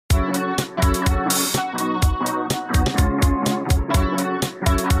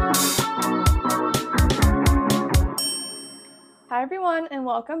everyone, and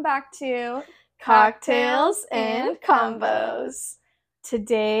welcome back to Cocktails and Combos.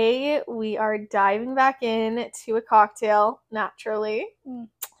 Today we are diving back into a cocktail naturally. And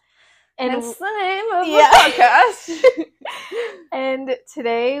And that's the name of the podcast. and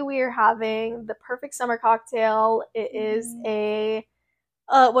today we are having the perfect summer cocktail. It is a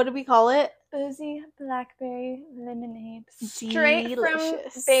what do we call it? Boozy blackberry lemonade. Straight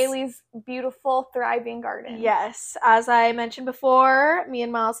Delicious. from Bailey's beautiful thriving garden. Yes, as I mentioned before, me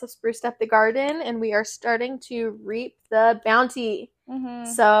and Miles have spruced up the garden and we are starting to reap the bounty. Mm-hmm.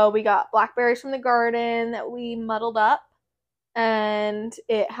 So we got blackberries from the garden that we muddled up, and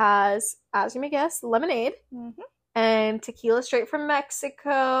it has, as you may guess, lemonade and tequila straight from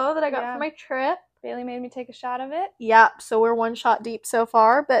Mexico that I got for my trip. Bailey made me take a shot of it. Yep, so we're one shot deep so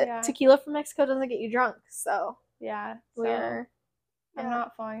far, but Yeah. tequila from Mexico doesn't get you drunk, so Yeah. we're... I'm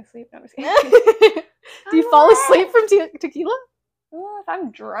not falling asleep. No, I'm just kidding. Do you fall asleep from tequila? Well, if I'm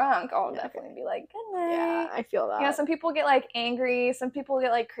drunk, I'll definitely be like, good night. Yeah, I feel that. You know, some people get like angry, some people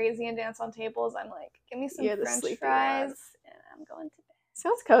get like crazy and dance on tables. I'm like, give me some the French sleepy fries ones. and I'm going to bed.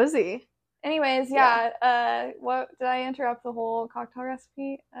 Sounds cozy. Anyways, what did I interrupt the whole cocktail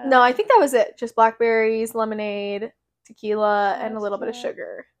recipe? No, I think that was it. Just blackberries, lemonade, tequila, and a That's little bit of cute.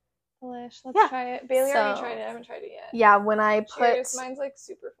 sugar. Delish. Let's Yeah. try it. Bailey already So- tried it. I haven't tried it yet. Yeah, when I put... Cheers. Mine's like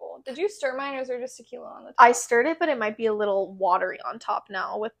super full. Did you stir mine, or is there just tequila on the top? I stirred it, but it might be a little watery on top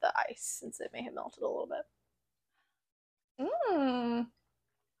now with the ice, since it may have melted a little bit.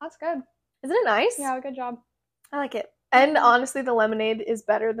 That's good. Isn't it nice? Yeah, good job. I like it. And honestly, the lemonade is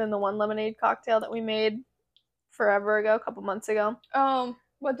better than the one lemonade cocktail that we made forever ago, a couple months ago.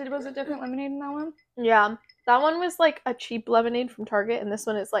 Was it different lemonade in that one? Yeah, that one was like a cheap lemonade from Target, and this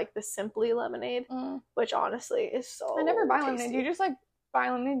one is like the Simply lemonade, which honestly is so I never buy tasty. lemonade. Do you just like buy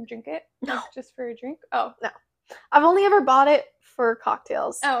lemonade and drink it? No. Like, just for a drink? Oh. No. I've only ever bought it for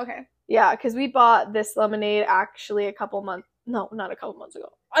cocktails. Oh, okay. Yeah, because we bought this lemonade actually not a couple months ago.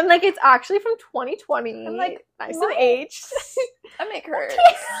 And like, it's actually from 2020. I'm like, nice what? and aged. That make hurt.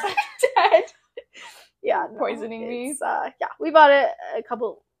 Dead. Yeah, Poisoning me. Yeah, we bought it not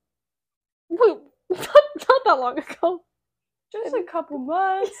that long ago. Just a couple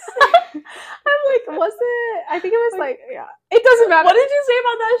months. I'm like, was it? I think it was like, yeah. It doesn't matter. What did you say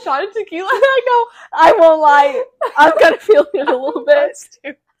about that shot of tequila? I know. I won't lie. I'm kind of feeling it a little bit.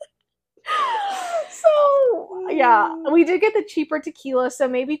 So, yeah. We did get the cheaper tequila, so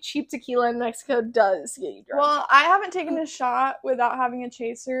maybe cheap tequila in Mexico does get you drunk. Well, I haven't taken a shot without having a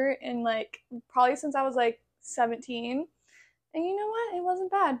chaser in like probably since I was like 17. And you know what? It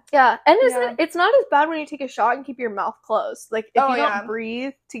wasn't bad. Yeah, and it's not as bad when you take a shot and keep your mouth closed. Like, if you don't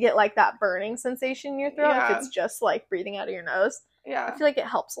breathe to get, like, that burning sensation in your throat, if it's just, like, breathing out of your nose, I feel like it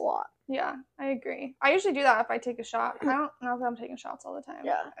helps a lot. Yeah, I agree. I usually do that if I take a shot. I don't know that I'm taking shots all the time.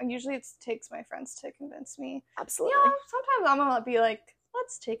 Yeah. And usually it takes my friends to convince me. Absolutely. You know, sometimes I'm going to be like,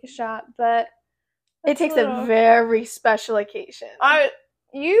 let's take a shot, but... It takes a very special occasion.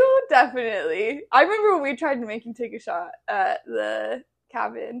 You definitely. I remember when we tried to make you take a shot at the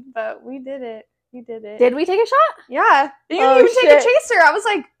cabin, but we did it. We did it. Did we take a shot? Yeah. You didn't even take a chaser. I was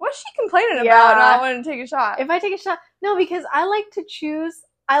like, what's she complaining about not wanting to take a shot? If I take a shot... No, because I like to choose...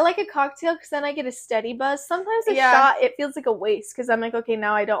 I like a cocktail because then I get a steady buzz. Sometimes a shot, it feels like a waste because I'm like, okay,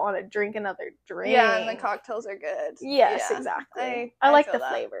 now I don't want to drink another drink. Yeah, and the cocktails are good. Yes, exactly. I like the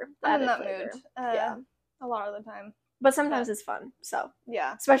flavor. I'm in that mood. A lot of the time. But sometimes it's fun, so.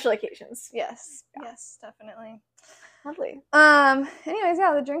 Yeah. Special occasions. Yes. Yeah. Yes, definitely. Lovely. Anyways,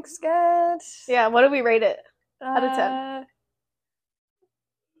 yeah, the drink's good. Yeah, what do we rate it out of 10?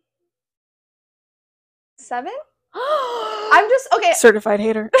 7? I'm just okay. Certified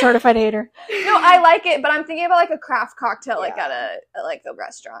hater. Certified hater. No, I like it, but I'm thinking about like a craft cocktail, like at a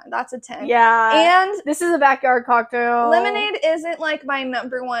restaurant. That's a 10. Yeah. And this is a backyard cocktail. Lemonade isn't like my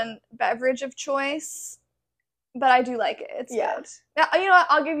number one beverage of choice, but I do like it. It's good. Now, you know what?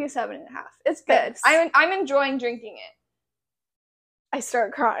 I'll give you 7.5. It's good. Thanks. I'm enjoying drinking it. I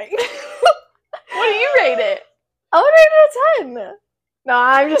start crying. What do you rate it? I would rate it a 10. No,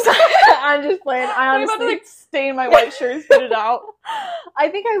 I'm just playing. I honestly... I'm about to like stain my white shirt and spit it out. I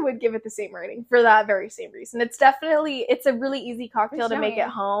think I would give it the same rating for that very same reason. It's a really easy cocktail to make at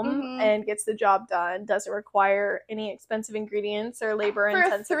home and gets the job done. Doesn't require any expensive ingredients or labor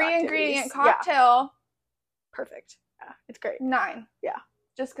intensive For a 3-ingredient activities. cocktail. Perfect. Yeah, it's great. 9. Yeah.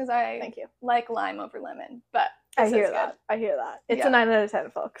 Just because I like lime over lemon, but I hear that. It's a 9 out of 10,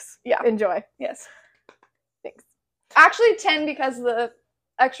 folks. Yeah. Enjoy. Yes. Thanks. Actually, 10 because of the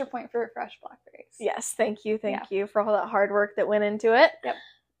extra point for fresh blackberries. Yes, thank you for all that hard work that went into it.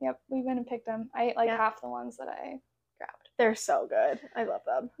 Yep, we went and picked them. I ate like half the ones that I grabbed. They're so good. I love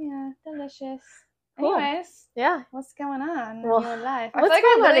them. Yeah, delicious. Cool. Anyways, yeah. What's going on in Well, your life? I what's feel like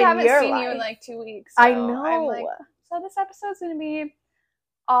I going on really in haven't your seen you life? in like 2 weeks. So I know. I'm like, so this episode's gonna be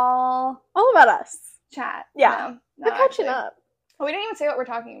all about us. Chat. Yeah. No, We're catching up. We didn't even say what we're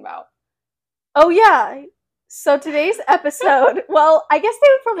talking about. Oh, yeah. So today's episode, well, I guess they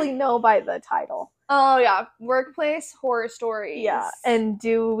would probably know by the title. Oh, yeah. Workplace horror stories. Yeah. And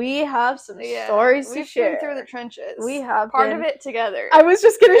do we have some stories to share? We've been through the trenches. We have part of it together. I was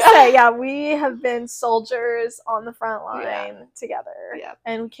just going to say, yeah, we have been soldiers on the front line together. Yeah.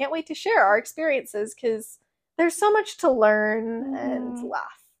 And we can't wait to share our experiences because there's so much to learn and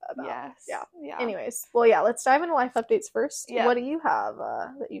laugh about. Yes. Yeah. Anyways, well, yeah, let's dive into life updates first. Yeah. What do you have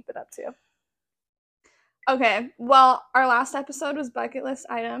that you've been up to? Okay, well, our last episode was bucket list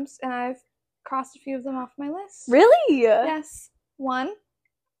items, and I've crossed a few of them off my list. Really? Yes. 1,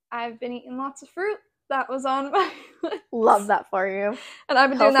 I've been eating lots of fruit. That was on my list. Love that for you. And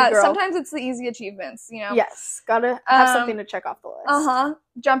I've been doing that. Girl. Sometimes it's the easy achievements, you know? Yes, gotta have something to check off the list.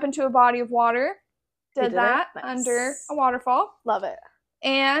 Jump into a body of water. Did that nice. under a waterfall. Love it.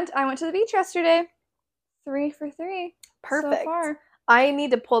 And I went to the beach yesterday. 3 for 3. Perfect. So far. I need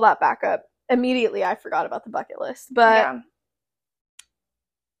to pull that back up. Immediately I forgot about the bucket list. But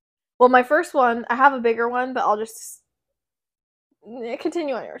well, my first one, I have a bigger one, but I'll just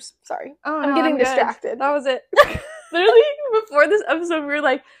continue on yours. Sorry. I'm getting distracted. That was it. Literally before this episode we were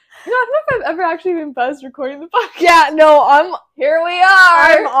like, I don't know if I've ever actually been buzzed recording the podcast. Yeah, no, here we are.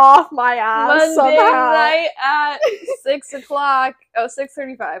 I'm off my ass Monday somehow. night at 6 o'clock. Oh,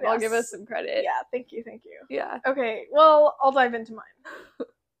 6:35. Yes. I'll give us some credit. Yeah, thank you. Yeah. Okay, well, I'll dive into mine.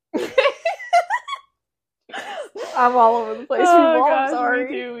 I'm all over the place. Oh, God, I'm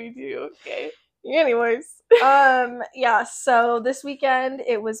sorry. We do. Okay. Anyways, yeah, so this weekend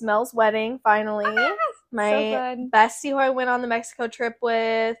it was Mel's wedding, finally. My bestie who I went on the Mexico trip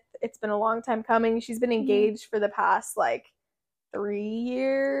with. It's been a long time coming. She's been engaged for the past, 3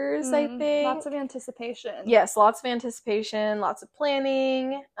 years, I think. Lots of anticipation. Yes, lots of anticipation, lots of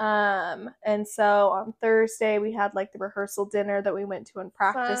planning. And so on Thursday we had, the rehearsal dinner that we went to and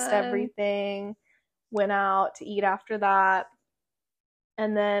practiced everything. Went out to eat after that.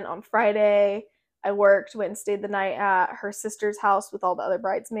 And then on Friday, I worked, went and stayed the night at her sister's house with all the other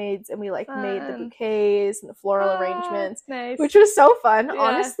bridesmaids, and we made the bouquets and the floral arrangements, nice. Which was so fun. Yeah.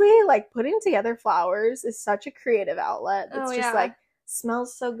 Honestly, putting together flowers is such a creative outlet. It's just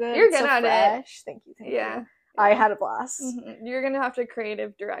smells so good. You're good so at fresh. it. Thank you. I had a blast. Mm-hmm. You're gonna have to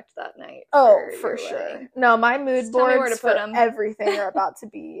creative direct that night. For sure. Wedding. No, my mood boards for everything are about to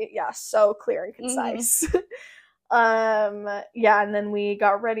be so clear and concise. And then we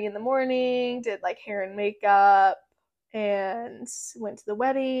got ready in the morning, did hair and makeup, and went to the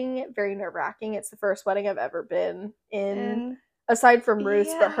wedding. Very nerve-wracking. It's the first wedding I've ever been in. Aside from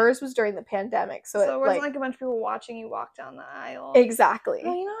Ruth's, but hers was during the pandemic, so it wasn't a bunch of people watching you walk down the aisle. Exactly.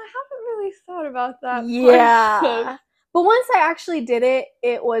 Well, I haven't really thought about that. Yeah. But once I actually did it,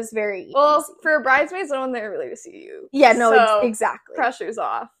 it was very easy. Well, for bridesmaids, no one there really to see you. Yeah, no, so exactly. Pressure's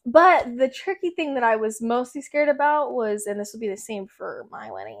off. But the tricky thing that I was mostly scared about was, and this will be the same for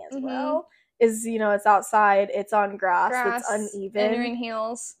my wedding as well, is, it's outside, it's on grass, it's uneven. And you're in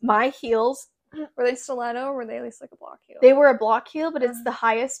heels. My heels... Were they stiletto or were they at least a block heel? They were a block heel, but it's the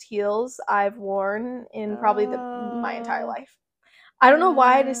highest heels I've worn in probably my entire life. I don't know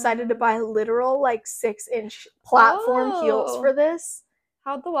why I decided to buy literal 6-inch platform heels for this.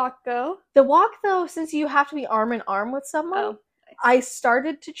 How'd the walk go? The walk, though, since you have to be arm in arm with someone, nice. I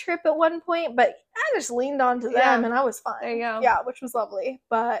started to trip at one point, but I just leaned onto them and I was fine. There you go. Yeah, which was lovely.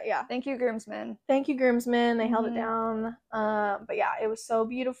 But yeah. Thank you, groomsmen. They held it down. But yeah, it was so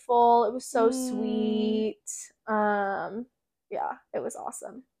beautiful. It was so sweet. Yeah, it was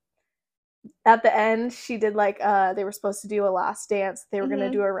awesome. At the end, she did they were supposed to do a last dance. They were going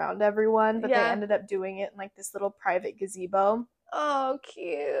to do around everyone, but they ended up doing it in this little private gazebo. Oh,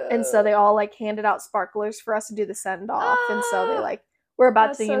 cute. And so they all handed out sparklers for us to do the send off. And so they we're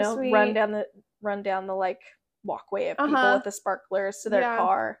about to, sweet. run down the walkway of people with the sparklers to their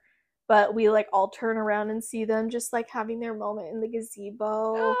car. But we all turn around and see them just having their moment in the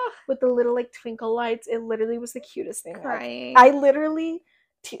gazebo with the little twinkle lights. It literally was the cutest thing. Crying. I literally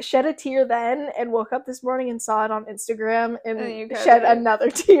shed a tear then and woke up this morning and saw it on Instagram and shed another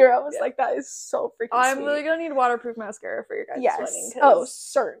tear. I was that is so freaking sweet. I'm really gonna need waterproof mascara for your guys' wedding. Oh,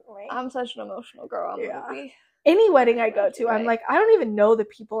 certainly. I'm such an emotional girl. I'm gonna be. Any wedding I go to, I'm I don't even know the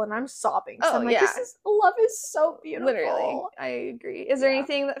people and I'm sobbing. So I'm love is so beautiful. Literally. I agree. Is there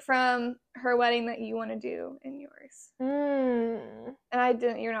anything from her wedding that you want to do in yours? flowers. Mm.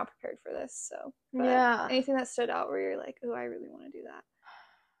 And you're not prepared for this, so. Yeah. Anything that stood out where you're like, oh, I really want to do that.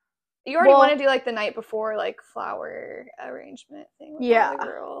 You already want to do, like, the night before, like, flower arrangement thing with all the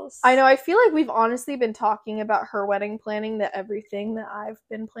girls. I know. I feel like we've honestly been talking about her wedding planning, that everything that I've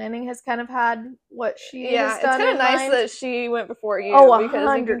been planning has kind of had what she has done. It's kind of nice that she went before you. Because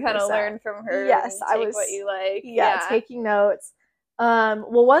 100%. You can kind of learn from her. Yes, I was what you like. Yeah, taking notes.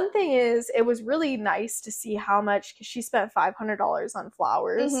 Well, one thing is, it was really nice to see how much, because she spent $500 on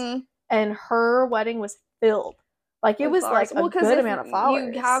flowers, and her wedding was filled. Like, it was flowers. Like a good amount of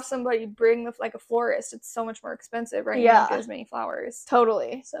flowers. You have somebody bring like a florist, it's so much more expensive, right? Yeah, get as many flowers.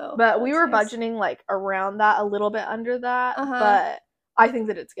 Totally. So, but we were budgeting like around that, a little bit under that. But I think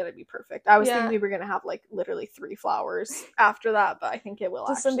that it's gonna be perfect. I was thinking we were gonna have like literally 3 flowers after that, but I think it will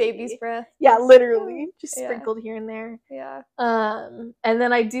just some baby's breath. Yeah, literally, just sprinkled here and there. Yeah. And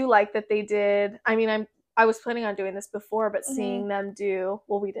then I do like that they did. I mean, I was planning on doing this before, but seeing them do,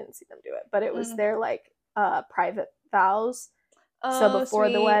 well, we didn't see them do it, but it was their like private vows. So before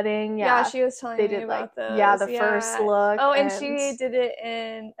the wedding, she was telling me about those. Yeah, the first look. Oh, and she did it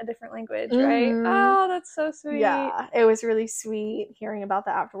in a different language, right? Oh, that's so sweet. Yeah, it was really sweet hearing about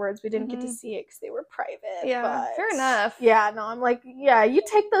that afterwards. We didn't get to see it because they were private. Yeah, but fair enough. Yeah, no, I'm like, you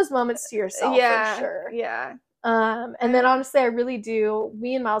take those moments to yourself for sure. Yeah. And then honestly, I really do.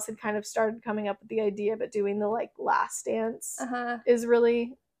 Me and Miles had kind of started coming up with the idea, but doing the like last dance is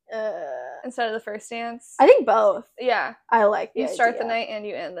really. Instead of the first dance, I think both. Yeah, I like. You start the night and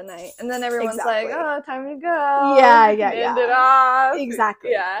you end the night, and then everyone's like, "Oh, time to go." Yeah. End it off.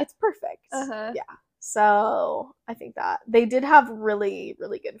 Exactly. Yeah, it's perfect. Yeah. So I think that they did have really,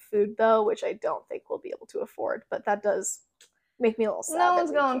 really good food though, which I don't think we'll be able to afford, but that does make me a little sad. No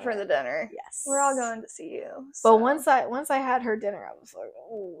one's going for the dinner. Yes, we're all going to see you. So. But once I had her dinner, I was like,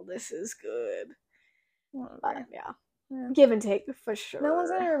 "Oh, this is good." But, yeah. Give and take for sure. No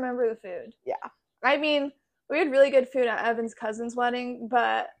one's gonna remember the food. Yeah. I mean, we had really good food at Evan's cousin's wedding,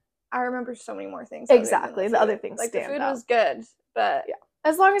 but I remember so many more things. Exactly. The other things like the food was good, but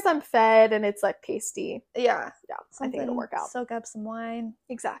as long as I'm fed and it's like tasty. Yeah. I think it'll work out. Soak up some wine.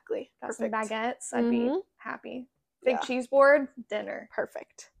 Exactly. Got some baguettes. I'd be happy. Big cheese board, dinner.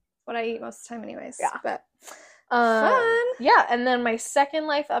 Perfect. What I eat most of the time anyways. Yeah. But fun. Yeah, and then my second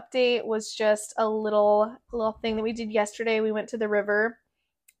life update was just a little thing that we did yesterday. We went to the river,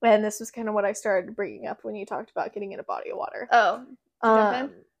 and this was kind of what I started bringing up when you talked about getting in a body of water. Oh, I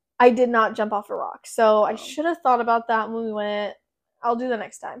did not jump off a rock, so I should have thought about that when we went. I'll do that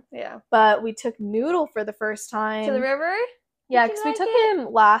next time. Yeah. But we took Noodle for the first time. To the river? Yeah, because we took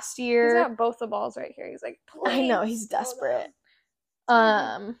him last year. He's got both the balls right here. He's like, please. I know, he's desperate.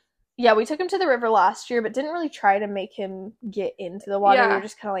 Yeah, we took him to the river last year, but didn't really try to make him get into the water. We were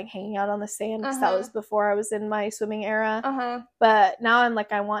just kind of like hanging out on the sand because that was before I was in my swimming era. But now I'm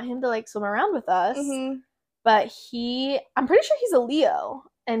like, I want him to like swim around with us. But I'm pretty sure he's a Leo,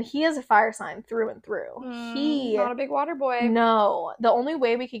 and he has a fire sign through and through. Not a big water boy. No, the only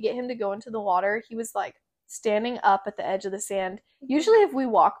way we could get him to go into the water, he was like standing up at the edge of the sand. Usually if we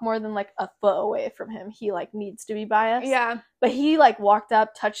walk more than like a foot away from him, he like needs to be by us. Yeah. But he like walked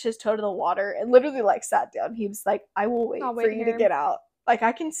up, touched his toe to the water, and literally like sat down. He was like, I will wait for you to get out. Like,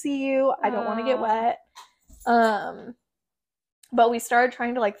 I can see you. I don't want to get wet. But we started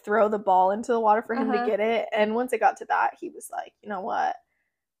trying to like throw the ball into the water for him to get it. And once it got to that, he was like, you know what?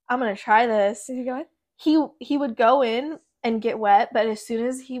 I'm going to try this. Did he go in? He would go in and get wet, but as soon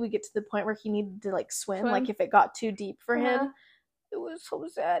as he would get to the point where he needed to like swim, like if it got too deep for him, it was so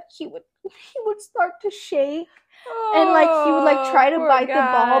sad. He would start to shake, and like he would like try to bite the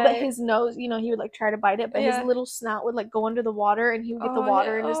ball, but his nose, he would like try to bite it, but his little snout would like go under the water, and he would get the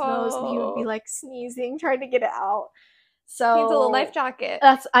water in his nose, and he would be like sneezing, trying to get it out. So he needs a little life jacket.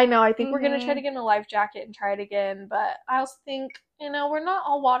 I know. I think we're gonna try to get him a life jacket and try it again, but I also think we're not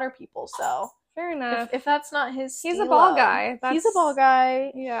all water people, so. Fair enough. If that's not his He's a ball guy. He's a ball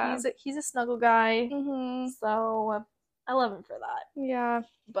guy. Yeah. He's a snuggle guy. So I love him for that. Yeah.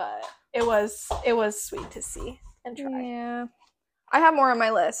 But it was sweet to see and try. Yeah. I have more on my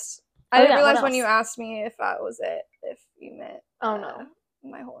list. I didn't realize when you asked me if that was it, if you meant no.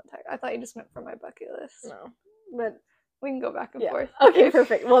 My whole entire I thought you just meant for my bucket list. No. But we can go back and forth. Okay,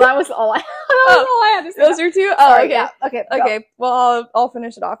 perfect. Well, that was all I had to say. Those are two? Oh, okay. Yeah. Okay. Okay. Well, I'll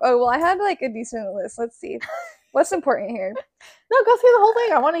finish it off. Oh, well, I had like a decent list. Let's see. What's important here? No, go through the whole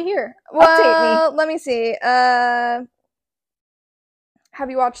thing. I want to hear. Well, update me. Let me see. Have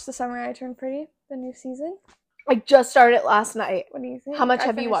you watched The Summer I Turned Pretty? The new season? I just started it last night. What do you think? How much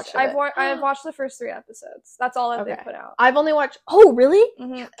have you watched of it? I've watched the first 3 episodes. That's all that they put out. I've only watched... Oh, really?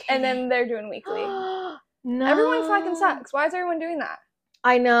 And then they're doing weekly. No. Everyone fucking sucks. Why is everyone doing that?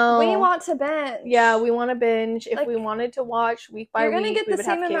 I know. We want to binge. Yeah, we want to binge. If we wanted to watch week by week, you're gonna get the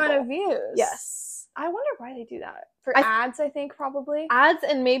same amount of views. Yes. I wonder why they do that. For ads, I think, probably. Ads,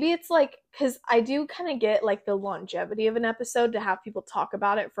 and maybe it's like, because I do kind of get, like, the longevity of an episode to have people talk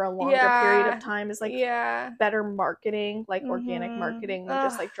about it for a longer period of time is, like, better marketing, like, organic marketing than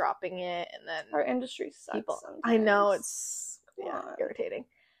just, like, dropping it, and then... Our industry sucks sometimes. I know, it's irritating.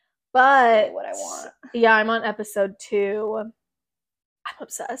 But... what I want. Yeah, I'm on episode 2. I'm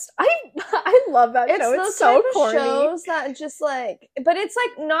obsessed. I love that show. It's so corny. Shows that just like, but it's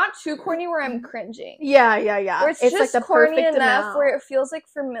like not too corny where I'm cringing. Yeah. Where it's just like the corny enough amount. Where it feels like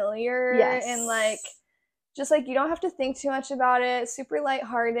familiar and like, just like you don't have to think too much about it. Super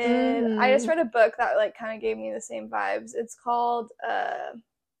lighthearted. I just read a book that like kind of gave me the same vibes. It's called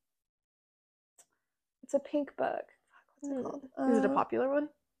it's a pink book. What's it called? Is it a popular one?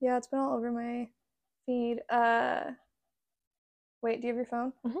 Yeah, it's been all over my feed. Wait, do you have your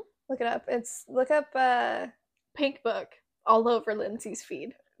phone? Mm-hmm. Look it up. Look up Pink Book all over Lindsay's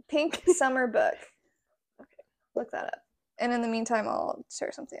feed. Pink Summer Book. Okay, look that up. And in the meantime, I'll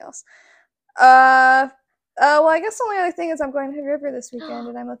share something else. Well, I guess the only other thing is I'm going to Hood River this weekend,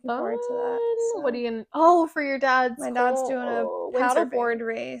 and I'm looking forward to that. So. What are you gonna? Oh, for your dad's. My dad's doing a paddleboard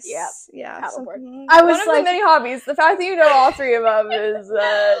race. Yeah, paddleboard. I was one of the many hobbies. The fact that you know all 3 of them is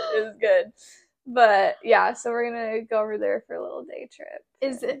good. But yeah, so we're gonna go over there for a little day trip.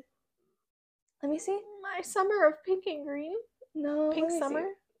 Is it? Let me see. My Summer of Pink and Green? No. Pink Summer?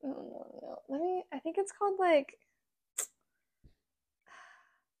 No. I think it's called like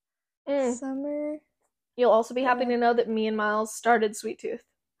Summer. You'll also be happy to know that me and Miles started Sweet Tooth.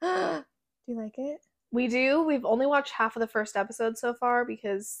 Do you like it? We do. We've only watched half of the first episode so far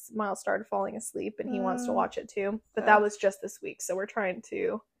because Miles started falling asleep and he wants to watch it too. But that was just this week, so we're trying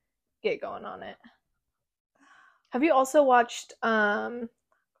to get going on it. Have you also watched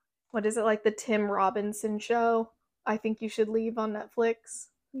what is it, like the Tim Robinson show? I Think You Should Leave on Netflix.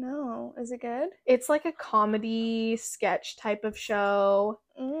 No. Is it good? It's like a comedy sketch type of show.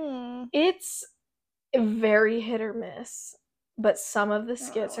 It's very hit or miss, but some of the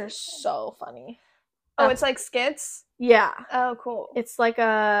skits are so funny. Oh, it's like skits? Yeah. Oh, cool. It's like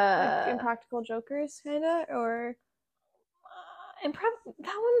a Impractical Jokers kinda, or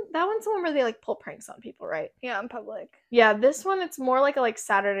that one's the one where they like pull pranks on people, right? Yeah, in public. Yeah, this one it's more like a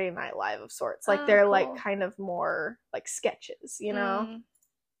Saturday Night Live of sorts. Like they're cool. like kind of more like sketches, you know?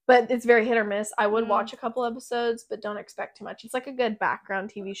 But it's very hit or miss. I would watch a couple episodes, but don't expect too much. It's like a good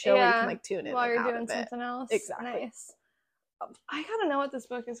background TV show where you can like tune in while you're doing something else. Exactly. Nice. I gotta know what this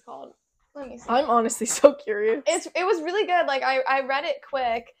book is called. Let me see. I'm honestly so curious. It was really good. Like I read it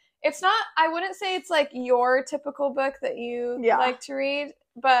quick. It's not, I wouldn't say it's like your typical book that you like to read,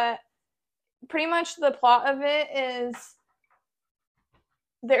 but pretty much the plot of it is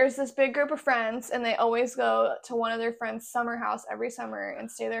there's this big group of friends and they always go to one of their friends' summer house every summer and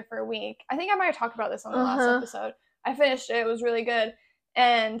stay there for a week. I think I might have talked about this on the last episode. I finished it. It was really good.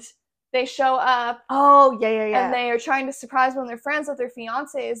 And they show up. Oh, yeah. And they are trying to surprise one of their friends that their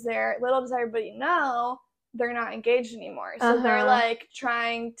fiance is there. Little does everybody know, they're not engaged anymore. So they're like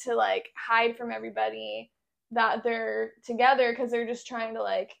trying to like hide from everybody that they're together because they're just trying to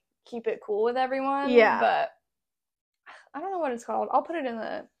like keep it cool with everyone. Yeah. But I don't know what it's called.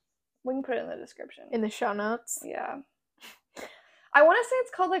 We can put it in the description. In the show notes. Yeah. I want to say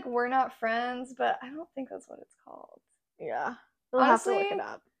it's called like We're Not Friends, but I don't think that's what it's called. Yeah. We'll honestly have to look it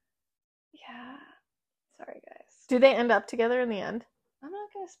up. Yeah. Sorry, guys. Do they end up together in the end? I'm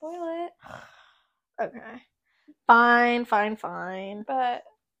not going to spoil it. Okay. Fine. But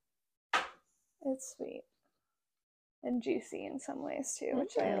it's sweet. And juicy in some ways, too,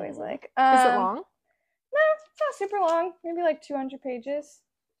 which I always like. Is it long? No, it's not super long. Maybe like 200 pages.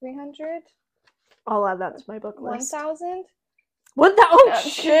 300? I'll add that to my book list. 1,000? Oh,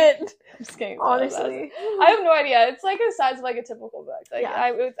 shit! I'm just kidding. Honestly. I have no idea. It's like the size of like a typical book. Like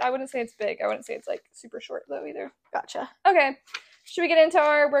I wouldn't say it's big. I wouldn't say it's like super short, though, either. Gotcha. Okay. Should we get into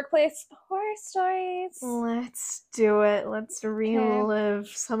our workplace horror stories? Let's do it. Let's relive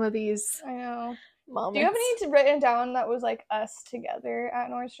some of these moments. Do you have any written down that was like us together at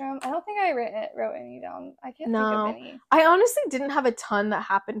Nordstrom? I don't think I wrote any down. I can't think of any. I honestly didn't have a ton that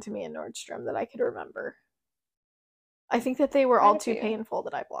happened to me in Nordstrom that I could remember. I think that they were all too painful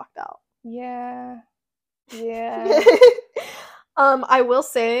that I blocked out. Yeah. I will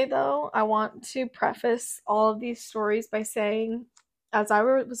say, though, I want to preface all of these stories by saying, as I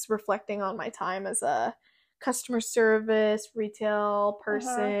was reflecting on my time as a customer service, retail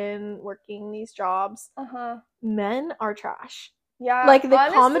person, working these jobs, men are trash. Yeah. Like, the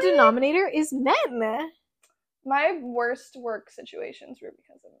common denominator is men. My worst work situations were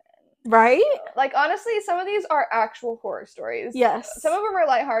because of men. Right? So, like, honestly, some of these are actual horror stories. Yes. Some of them are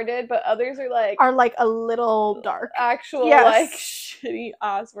lighthearted, but others are like a little dark. Actual, like, shitty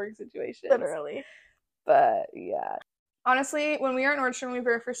ass work situations. Literally. But, yeah. Honestly, when we were at Nordstrom, when we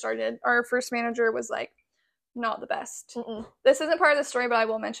very first started, our first manager was, like, not the best. This isn't part of the story, but I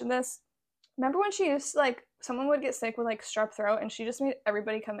will mention this. Remember when she used to, like, someone would get sick with, like, strep throat, and she just made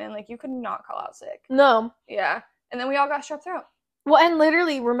everybody come in? Like, you could not call out sick. No. Yeah. And then we all got strep throat. Well, and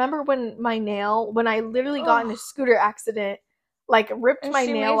literally, remember when I literally got in a scooter accident, like, ripped my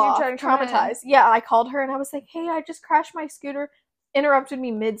nail off, traumatized. Yeah, I called her, and I was like, hey, I just crashed my scooter, interrupted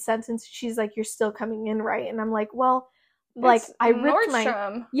me mid-sentence. She's like, you're still coming in, right? And I'm like, well, like, I ripped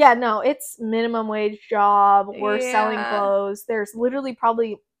Nordstrom. Yeah, no, it's minimum wage job. We're selling clothes. There's literally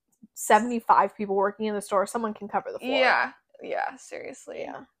probably 75 people working in the store. Someone can cover the floor. Yeah, seriously.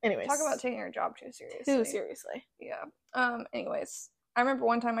 Yeah. Anyways. Talk about taking your job too seriously. Too seriously. Yeah. Anyways, I remember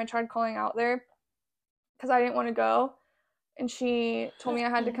one time I tried calling out there because I didn't want to go, and she told me I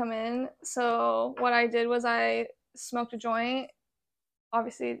had to come in. So what I did was I smoked a joint.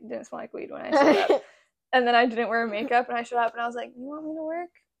 Obviously, it didn't smell like weed when I showed up. And then I didn't wear makeup, and I showed up, and I was like, you want me to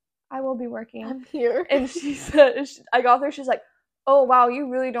work? I will be working. I'm here. And she said, I got there, she's like, oh, wow, you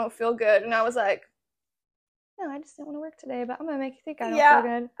really don't feel good. And I was like, no, I just didn't want to work today, but I'm going to make you think I don't feel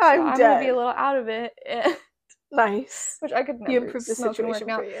good. So I'm going to be a little out of it. Nice. Which I could never. You improved the situation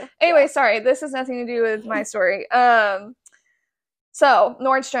for you. Anyway, sorry, this has nothing to do with my story. So,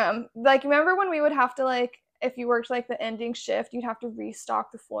 Nordstrom. Like, remember when we would have to, like, if you worked, like, the ending shift, you'd have to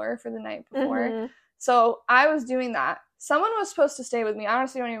restock the floor for the night before. So, I was doing that. Someone was supposed to stay with me. I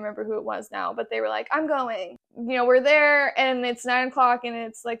honestly don't even remember who it was now, but they were like, I'm going. You know, we're there, and it's 9 o'clock, and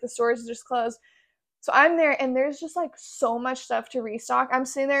it's, like, the stores just closed. So I'm there, and there's just, like, so much stuff to restock. I'm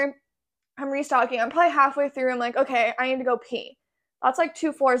sitting there, I'm restocking. I'm probably halfway through. I'm like, okay, I need to go pee. That's, like,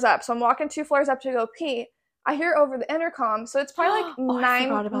 2 floors up. So I'm walking 2 floors up to go pee. I hear over the intercom. So it's probably, like,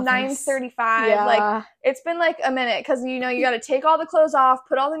 9:35. Yeah. Like, it's been, like, a minute because, you know, you got to take all the clothes off,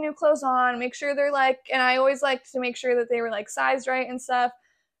 put all the new clothes on, make sure they're, like, and I always like to make sure that they were, like, sized right and stuff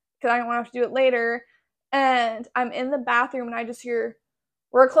because I don't want to have to do it later. And I'm in the bathroom, and I just hear,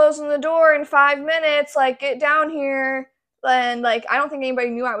 we're closing the door in 5 minutes, like, get down here. And, like, I don't think anybody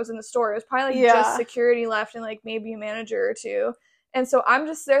knew I was in the store. It was probably, like, just security left and, like, maybe a manager or two. And so I'm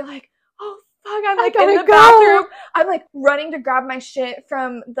just there, like, oh, fuck, I'm, like, in the bathroom. I'm, like, running to grab my shit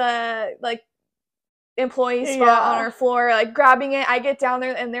from the, like, employee spot on our floor, like, grabbing it. I get down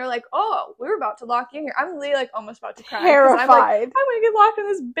there, and they're like, oh, we were about to lock you in here. I'm literally, like, almost about to cry. Terrified. I'm like, I'm gonna get locked in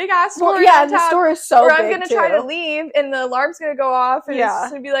this big-ass store. Well, yeah, and the store is so big, or I'm gonna try to leave, and the alarm's gonna go off, and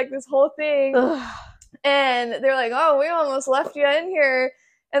it's gonna be, like, this whole thing. And they're like, oh, we almost left you in here.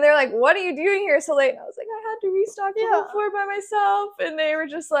 And they're like, what are you doing here so late? And I was like, I had to restock the whole floor by myself. And they were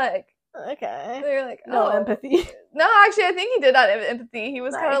just like, okay. They were like, no empathy. No, actually, I think he did have empathy. He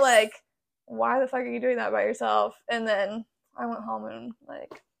was kind of like, why the fuck are you doing that by yourself? And then I went home and,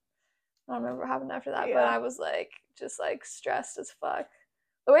 like, I don't remember what happened after that, but I was, like, just, like, stressed as fuck.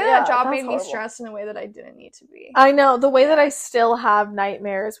 The way that job made me stressed in a way that I didn't need to be. I know. The way that I still have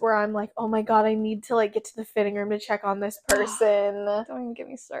nightmares where I'm like, oh my god, I need to, like, get to the fitting room to check on this person. Don't even get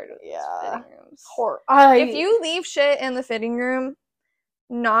me started with fitting rooms. If you leave shit in the fitting room,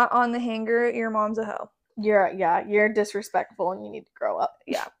 not on the hanger, your mom's a hoe. You're disrespectful and you need to grow up.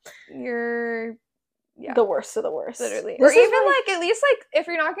 Yeah. You're the worst of the worst. Literally. Or even, like, at least, like, if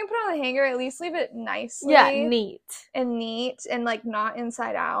you're not going to put it on the hanger, at least leave it nicely. Yeah, neat. And, like, not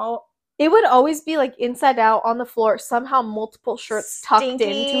inside out. It would always be, like, inside out on the floor, somehow multiple shirts tucked into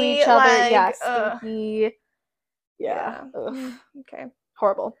each other. Like, stinky. Yeah. Okay.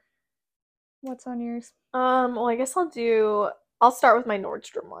 Horrible. What's on yours? Well, I guess I'll start with my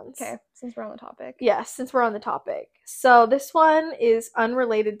Nordstrom ones. Okay, since we're on the topic. Yes, since we're on the topic. So this one is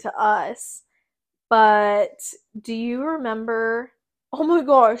unrelated to us. But do you remember? Oh my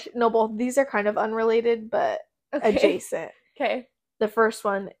gosh. No, both these are kind of unrelated, but adjacent. Okay. The first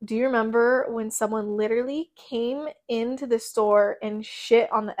one. Do you remember when someone literally came into the store and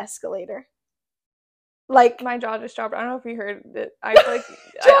shit on the escalator? Like, my jaw just dropped. I don't know if you heard it. I feel like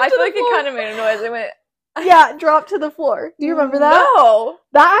it kind of made a noise. It went. Yeah, dropped to the floor. Do you remember that? No.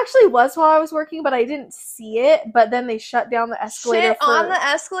 That actually was while I was working, but I didn't see it. But then they shut down the escalator. Shit on the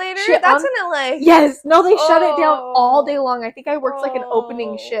escalator? That's in LA. Yes. No, they shut it down all day long. I think I worked like an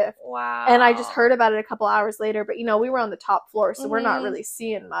opening shift. Wow. And I just heard about it a couple hours later. But, you know, we were on the top floor, so we're not really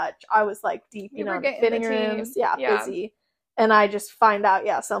seeing much. I was like deep, in the fitting rooms. Yeah, busy. And I just find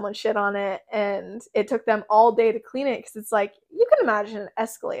out, someone shit on it. And it took them all day to clean it because it's like, you can imagine an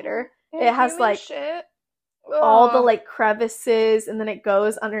escalator. It has like... shit. all the like crevices, and then it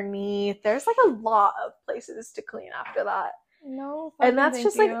goes underneath. There's like a lot of places to clean after that. No, and that's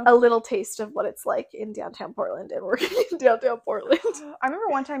just like a little taste of what it's like in downtown Portland and working in downtown Portland. I remember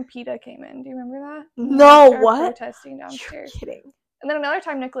one time PETA came in. Do you remember that? No, what? Protesting downstairs. You're kidding. And then another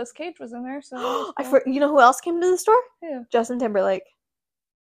time Nicolas Cage was in there. So you know who else came to the store? Who? Justin Timberlake.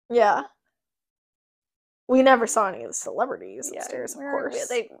 Yeah. We never saw any of the celebrities upstairs, of course.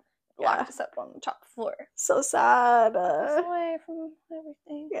 They locked us up on the top floor. So sad. Away from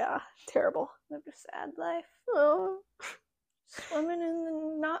everything. Yeah, terrible. Lived a sad life. Oh. Swimming in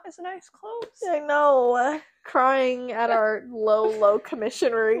the not as nice clothes. I know. Crying at our low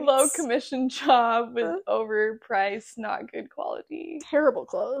commission rates. Low commission job with overpriced, not good quality. Terrible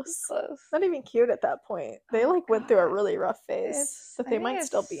clothes. Not even cute at that point. They like went through a really rough phase that they might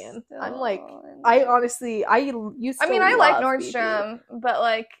still be in. I'm like, I honestly, I used to I like Nordstrom, but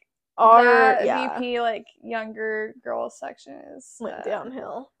like our VP like younger girls section is went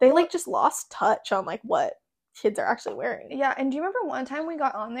downhill. They like just lost touch on like what kids are actually wearing. Yeah, and do you remember one time we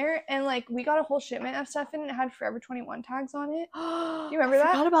got on there and like we got a whole shipment of stuff and it had Forever 21 tags on it? Do you remember that?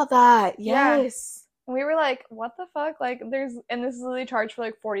 I forgot about that. Yes. Yeah. And we were like, what the fuck? Like this is literally charged for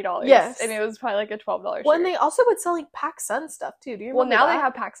like $40. Yes. And it was probably like a $12 shirt. Well, and they also would sell like PacSun stuff too. Do you remember now that? they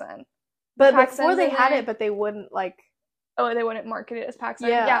have PacSun. But before they had it, but they wouldn't like... Oh, they wouldn't market it as PacSun?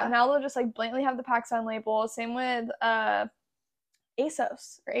 Yeah, now they'll just like blatantly have the PacSun label. Same with ASOS,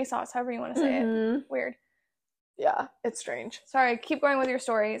 or ASOS, however you want to say it. Weird. Yeah, it's strange. Sorry, keep going with your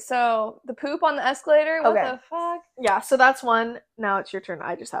story. So, the poop on the escalator, what the fuck? Yeah, so that's one. Now it's your turn.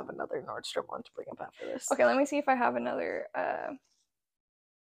 I just have another Nordstrom one to bring up after this. Okay, let me see if I have another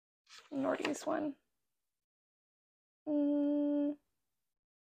Nordy's one.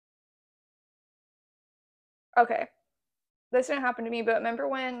 Okay. This didn't happen to me, but remember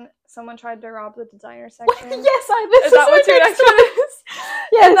when someone tried to rob the designer section? Yes, is that what your next one is?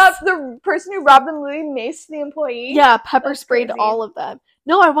 Yes. And that's the person who robbed them literally maced the employee? Yeah, pepper sprayed all of them.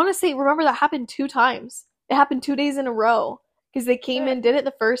 No, I want to say, remember that happened 2 times. It happened 2 days in a row. Because they came in, did it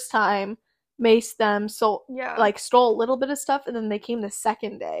the first time, maced them, stole a little bit of stuff, and then they came the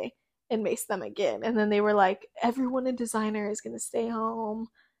second day and maced them again. And then they were like, everyone in designer is going to stay home.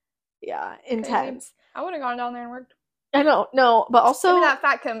 Yeah, intense. I would have gone down there and worked. I don't know, but also... Give me that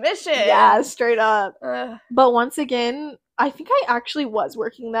fat commission! Yeah, straight up. But once again, I think I actually was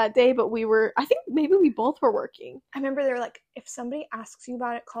working that day, but I think maybe we both were working. I remember they were like, if somebody asks you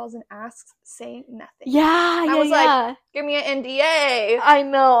about it, calls and asks, say nothing. Yeah, I was like, give me an NDA. I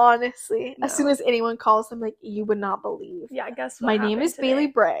know, honestly. No. As soon as anyone calls, I'm like, you would not believe. Yeah, I guess my name is Bailey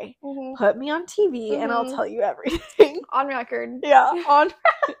Bray. Put me on TV and I'll tell you everything. On record. Yeah, on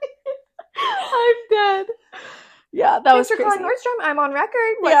record. I'm dead. Yeah, that was crazy. Thanks for calling Nordstrom. I'm on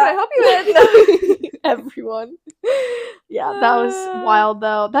record. What can I help you with? Everyone. Yeah, that was wild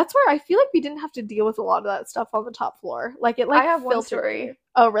though. That's where I feel like we didn't have to deal with a lot of that stuff on the top floor. Like it like I have one story.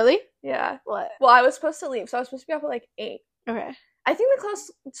 Oh, really? Yeah. What? Well, I was supposed to leave, so I was supposed to be up at like 8. Okay. I think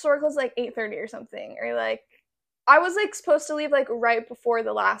the store closed like 8:30 or something. Or like I was like supposed to leave like right before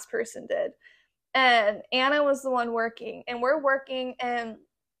the last person did. And Anna was the one working. And we're working, and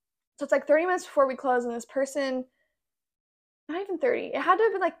so it's like 30 minutes before we close, and this person, not even 30, it had to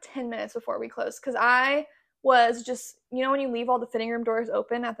have been like 10 minutes before we closed, because I was just, you know when you leave all the fitting room doors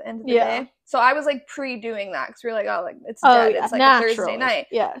open at the end of the day? So I was like pre-doing that, because we were like, oh, like it's dead. It's like natural. A Thursday night.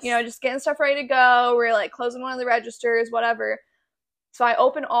 Yes. You know, just getting stuff ready to go. We're like closing one of the registers, whatever. So I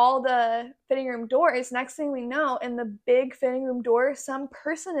open all the fitting room doors. Next thing we know, in the big fitting room door, some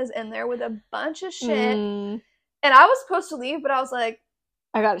person is in there with a bunch of shit. And I was supposed to leave, but I was like,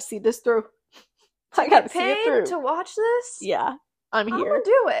 I gotta see this through. I gotta see it through. To watch this? Yeah, I'm here. I'm gonna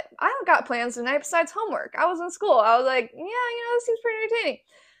do it. I don't got plans tonight besides homework. I was in school. I was like, yeah, this seems pretty entertaining.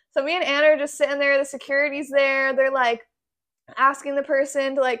 So me and Anna are just sitting there. The security's there. They're like asking the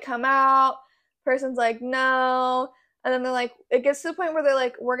person to like come out. Person's like, no. And then they're like, it gets to the point where they're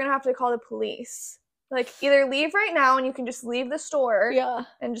like, we're gonna have to call the police. Like, either leave right now and you can just leave the store. Yeah.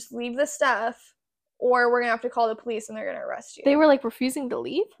 And just leave the stuff. Or we're going to have to call the police and they're going to arrest you. They were, like, refusing to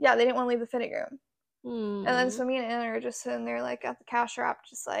leave? Yeah, they didn't want to leave the fitting room. And then so me and Anna are just sitting there, like, at the cash wrap,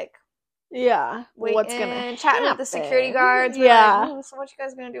 just, like... Yeah. Waiting, what's going to happen? Chatting with the security guards. Yeah. Like, so what you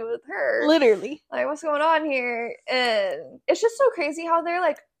guys going to do with her? Literally. Like, what's going on here? And it's just so crazy how they're,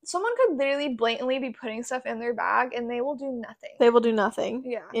 like... Someone could literally blatantly be putting stuff in their bag and they will do nothing. They will do nothing.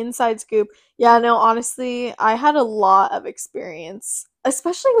 Yeah. Inside scoop. Yeah, no, honestly, I had a lot of experience,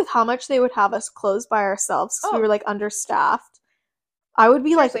 especially with how much they would have us close by ourselves because we were, like, understaffed. I would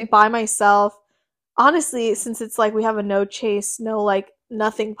be, like, by myself. Honestly, since it's, like, we have a no chase, no, like,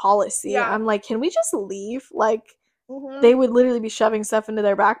 nothing policy. Yeah. I'm like, can we just leave? Like, Mm-hmm. they would literally be shoving stuff into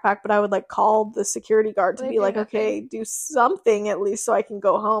their backpack, but I would like call the security guard to be like, okay, do something at least so I can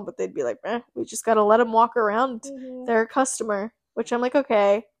go home. But they'd be like, we just gotta let them walk around. They're a customer, which I'm like,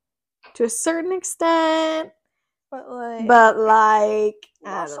 okay, to a certain extent. But like, I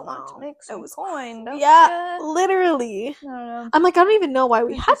also don't want know. to make some coin, don't yeah, ya? literally. I don't know. I'm like, I don't even know why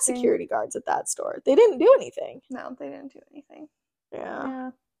we had security guards at that store. They didn't do anything. No, they didn't do anything.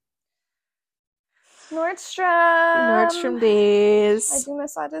 Yeah. Nordstrom days. I do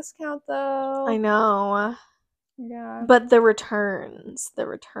miss that discount though. I know. Yeah. But the returns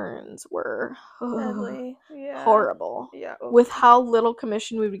were deadly. Yeah. Horrible. Yeah. With how little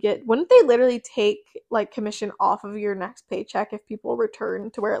commission we would get. Wouldn't they literally take like commission off of your next paycheck if people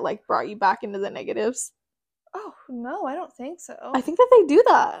return to where it like brought you back into the negatives? Oh, no, I don't think so. I think that they do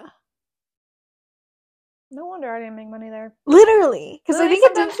that. No wonder I didn't make money there. Literally. Because I think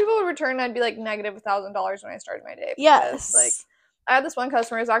sometimes people would return and I'd be like negative $1,000 when I started my day. Yes. Like, I had this one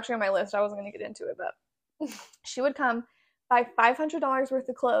customer, it's actually on my list, I wasn't going to get into it, but she would come, buy $500 worth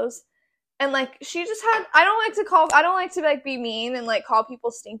of clothes, and like, she just had, I don't like to like be mean and like call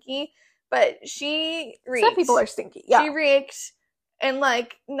people stinky, but she reeked. Some people are stinky, yeah. She reeked, and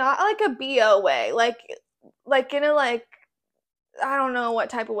like, not like a BO way, like in a like, I don't know what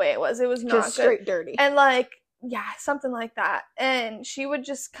type of way it was. It was not just straight dirty. And like, yeah, something like that. And she would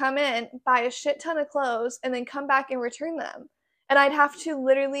just come in, buy a shit ton of clothes, and then come back and return them. And I'd have to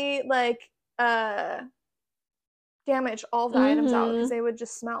literally like damage all the items out because they would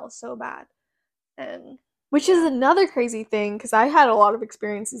just smell so bad. And which is another crazy thing, because I had a lot of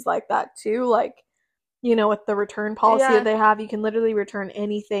experiences like that too. Like, you know, with the return policy that they have, you can literally return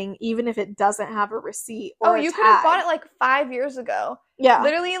anything, even if it doesn't have a receipt or a you tag. could have bought it like 5 years ago. Yeah.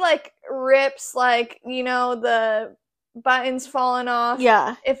 Literally like rips, like, you know, the buttons falling off.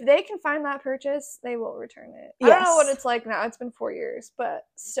 Yeah. If they can find that purchase, they will return it. Yes. I don't know what it's like now. It's been 4 years, but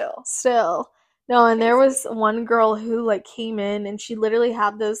still. No, and there was one girl who like came in and she literally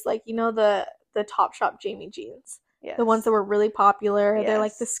had those, like, you know, the Topshop Jamie jeans. Yes. The ones that were really popular. Yes. They're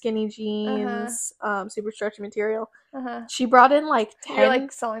like the skinny jeans, super stretchy material. She brought in like 10. You're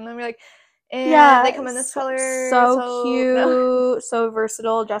like selling them. You're like, and they come in this color. So cute, so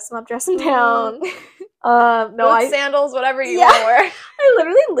versatile. Dress them up, dress them down. No, sandals, whatever you want to wear. I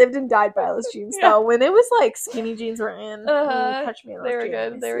literally lived and died by those jeans though. When it was like skinny jeans were in, touch me. They were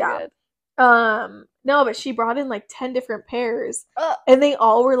good. They were good. No, but she brought in like 10 different pairs, and they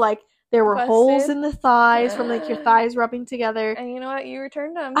all were like. There were holes in the thighs from like your thighs rubbing together. And you know what? You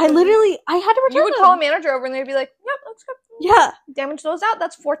returned them. I had to return them. You would call a manager over and they'd be like, yep, let's go. Yeah. Damage those out.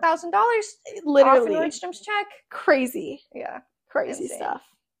 That's $4,000. Literally. Off Nordstrom's check. Crazy. Yeah. Crazy stuff.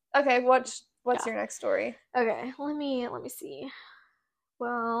 Okay, what's your next story? Okay, let me see.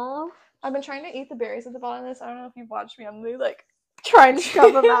 Well, I've been trying to eat the berries at the bottom of this. I don't know if you've watched me. I'm really like trying to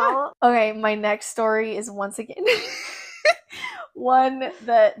shove them out. Okay, my next story is once again one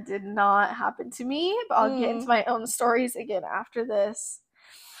that did not happen to me, but I'll get into my own stories again after this.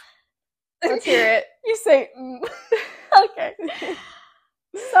 Let's hear it. You say, Okay.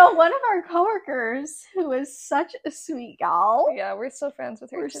 So one of our coworkers, who is such a sweet gal. Yeah, we're still friends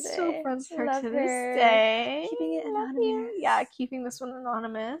with her today. We're still friends with her to this day. Keeping it anonymous. Yeah, keeping this one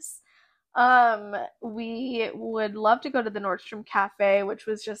anonymous. We would love to go to the Nordstrom Cafe, which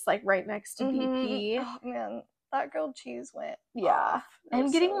was just like right next to BP. Oh man, that grilled cheese went off.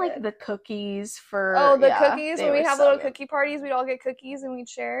 And getting like the cookies for cookies. When we have little cookie parties, we'd all get cookies and we'd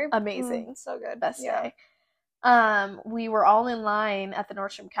share. Amazing. So good. Best day. We were all in line at the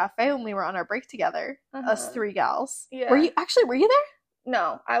Nordstrom Cafe when we were on our break together. Us 3 gals. Yeah. Were you there?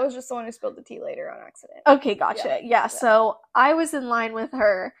 No, I was just the one who spilled the tea later on accident. Okay, gotcha. Yeah. So I was in line with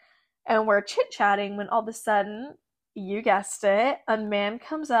her and we're chit-chatting when all of a sudden, you guessed it, a man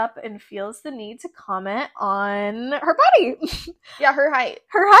comes up and feels the need to comment on her body. Yeah, her height.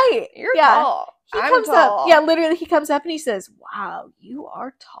 You're tall. I'm tall. Yeah, literally he comes up and he says, "Wow, you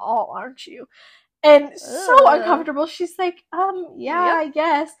are tall, aren't you?" And so uncomfortable. She's like, I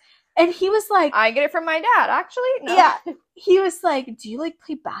guess. And he was like, I get it from my dad, actually. No. Yeah. He was like, do you like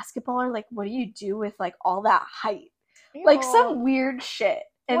play basketball, or like what do you do with like all that height? Ew. Like some weird shit.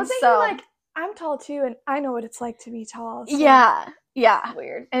 And wasn't he like, I'm tall too, and I know what it's like to be tall. So. Yeah.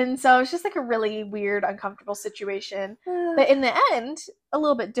 Weird. And so it's just like a really weird, uncomfortable situation. But in the end, a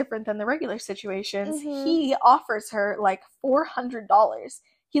little bit different than the regular situations, he offers her like $400.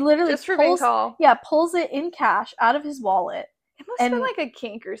 He literally just for being tall. Yeah, pulls it in cash out of his wallet. It must have been like a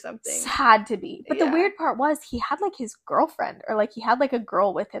kink or something. Had to be. But the weird part was he had like his girlfriend, or like he had like a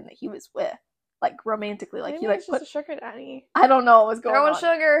girl with him that he was with. like romantically. Like Maybe he like it's just a sugar daddy. I don't know what was going Throwing on.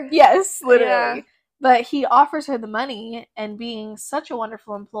 sugar. Yes, literally. Yeah. But he offers her the money, and being such a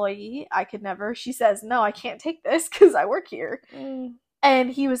wonderful employee, I could never. She says, "No, I can't take this because I work here." And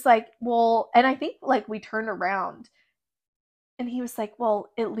he was like, "Well," and I think like we turned around, and he was like,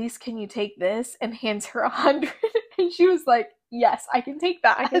 "Well, at least can you take this?" And hands her 100, and she was like, "Yes, I can take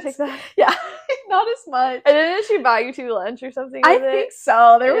that. I can take that." Yeah, not as much. And didn't she buy you 2 lunch or something? I think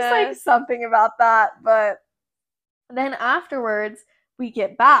so. There was Yeah. like something about that, but then afterwards we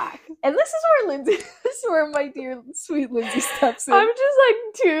get back, and this is where my dear sweet Lindsay steps in. I'm just like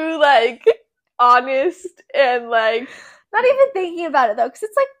too like honest and like not even thinking about it though, because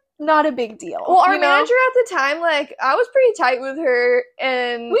it's like not a big deal. Well, our manager at the time, like I was pretty tight with her,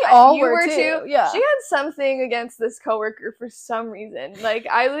 and we all you were too. Yeah, she had something against this coworker for some reason. Like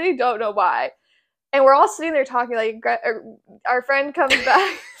I really don't know why. And we're all sitting there talking. Like our friend comes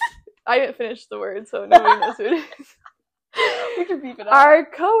back. I didn't finish the word, so nobody knows who it is. We can beep it out. Our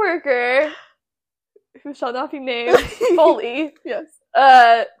coworker, who shall not be named, Foley, yes,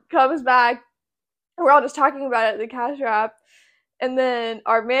 comes back. And we're all just talking about it at the cash wrap, and then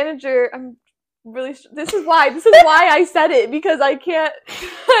our manager. I'm really. This is why I said it, because I can't.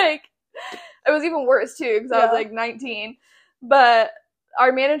 Like, it was even worse too, because I was like 19. But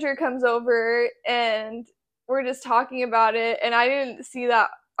our manager comes over, and we're just talking about it, and I didn't see that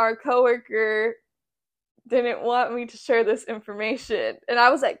our coworker didn't want me to share this information, and I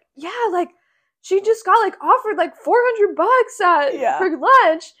was like, yeah, like she just got like offered like $400 for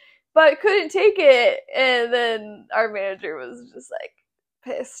lunch, but couldn't take it. And then our manager was just like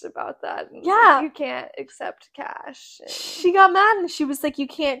pissed about that. And like, you can't accept cash. And she got mad, and she was like, you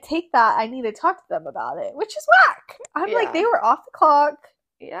can't take that. I need to talk to them about it, which is whack. I'm like, they were off the clock.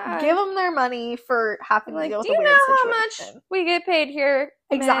 Yeah, give them their money for having to deal with a weird situation. Do you know how much we get paid here?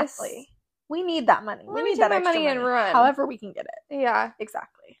 Exactly. Miss? We need that money. We need that extra money and run. However we can get it. Yeah.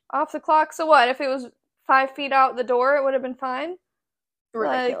 Exactly. Off the clock. So what? If it was 5 feet out the door, it would have been fine?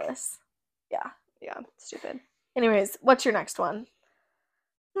 Ridiculous. Like, yeah. Stupid. Anyways, what's your next one?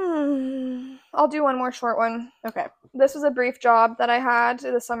 I'll do one more short one. Okay. This was a brief job that I had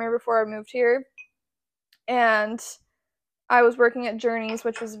the summer before I moved here. And I was working at Journeys,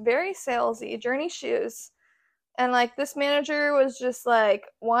 which was very salesy. Journey shoes. And, like, this manager was just, like,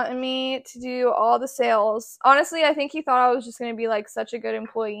 wanting me to do all the sales. Honestly, I think he thought I was just going to be, like, such a good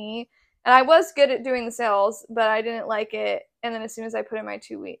employee. And I was good at doing the sales, but I didn't like it. And then as soon as I put in my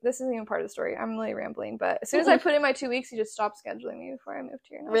 2 weeks, this isn't even part of the story. I'm really rambling. But as soon as I put in my 2 weeks, he just stopped scheduling me before I moved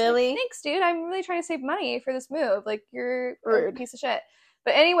here. And I was really? Like, thanks, dude. I'm really trying to save money for this move. Like, you're a piece of shit.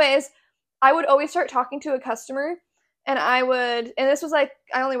 But anyways, I would always start talking to a customer. And this was like,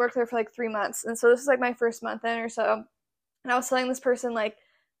 I only worked there for like 3 months. And so this was like my first month in or so. And I was selling this person like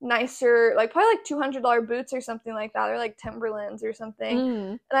nicer, like probably like $200 boots or something like that. Or like Timberlands or something.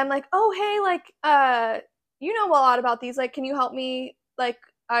 And I'm like, oh, hey, like, you know a lot about these. Like, can you help me? Like,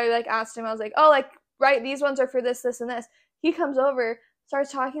 I like asked him, I was like, oh, like, right, these ones are for this, this, and this. He comes over,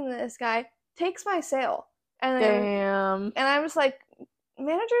 starts talking to this guy, takes my sale. And then, damn. And I'm just like,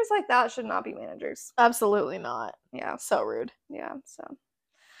 managers like that should not be managers. Absolutely not. Yeah. So rude. Yeah, so.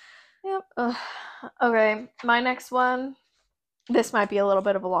 Yep. Okay, my next one. This might be a little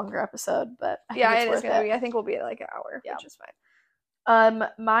bit of a longer episode, but I think it is going to be. I think we'll be at like an hour, which is fine.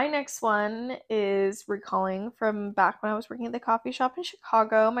 My next one is recalling from back when I was working at the coffee shop in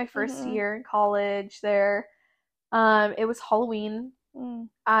Chicago, my first year in college there. It was Halloween.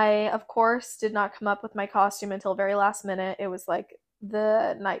 I, of course, did not come up with my costume until very last minute. It was like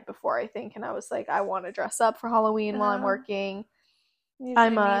the night before, I think, and I was like, I want to dress up for Halloween while I'm working.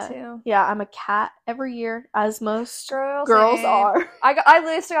 I'm a cat every year, as most girls are. I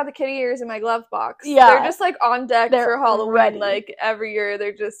literally still got the kitty ears in my glove box. Yeah, they're just like on deck for Halloween. Ready. Like every year,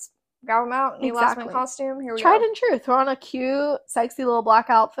 they're just grab them out. New last minute costume. Here we go. Tried and true. Throw on a cute, sexy little black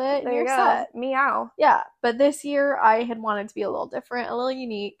outfit. There you go. Set. Meow. Yeah, but this year I had wanted to be a little different, a little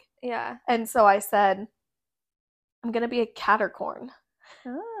unique. Yeah, and so I said, I'm gonna be a Catercorn.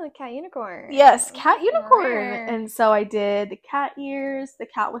 Oh, cat unicorn. Yes, cat unicorn. And so I did the cat ears, the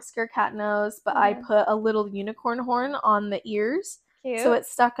cat whisker, cat nose, but I put a little unicorn horn on the ears. Cute. So it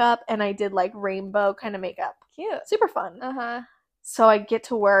stuck up, and I did like rainbow kind of makeup. Cute. Super fun. So I get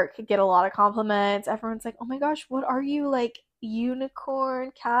to work, get a lot of compliments. Everyone's like, oh my gosh, what are you, like,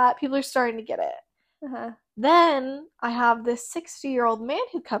 unicorn, cat? People are starting to get it. Then I have this 60-year-old man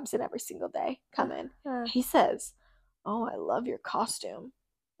who comes in every single day. He says, oh, I love your costume.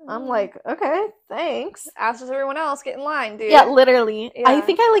 I'm like, okay, thanks. As does everyone else. Get in line, dude. Yeah, literally. Yeah. I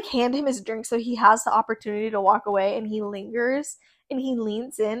think I, like, hand him his drink so he has the opportunity to walk away, and he lingers and he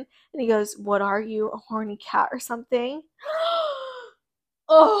leans in and he goes, "What are you, a horny cat or something?"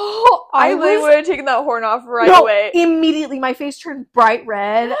 Oh, I would have taken that horn off right away. Immediately, my face turned bright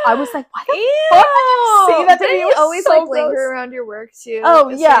red. I was like, "Why the fuck did you say that to me?" Did you always so like linger around your work too? Oh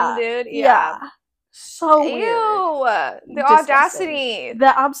yeah, dude. Yeah. So Ew. weird. The audacity.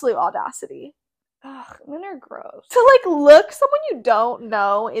 The absolute audacity. Ugh, men are gross. To like look someone you don't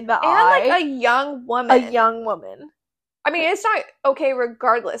know in the eye. And like a young woman. A young woman. I mean, it's not okay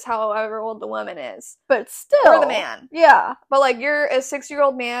regardless however old the woman is. But still. Or the man. Yeah. But like you're a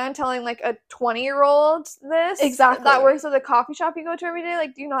 6-year-old man telling like a 20-year-old this. Exactly. That works at the coffee shop you go to every day.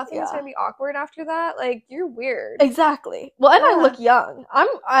 Like, do you not think it's going to be awkward after that? Like, you're weird. Exactly. Well, and I look young.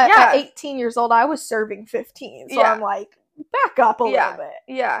 At 18 years old, I was serving 15. So I'm like, back up a little bit.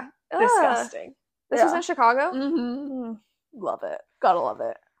 Yeah. Disgusting. This was in Chicago? Mm-hmm. Love it. Gotta love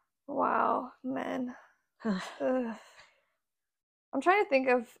it. Wow, men. I'm trying to think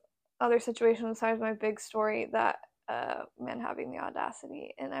of other situations besides my big story that men having the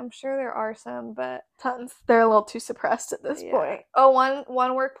audacity, and I'm sure there are some, but tons. They're a little too suppressed at this point. Oh,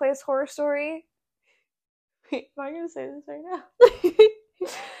 one workplace horror story. Wait, am I gonna say this right now?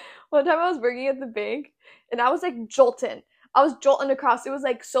 One time I was working at the bank, and I was like jolting across. It was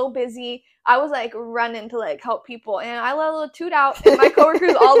like so busy. I was like running to like help people, and I let a little toot out, and my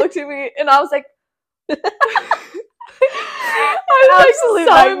coworkers all looked at me, and I was like. I was like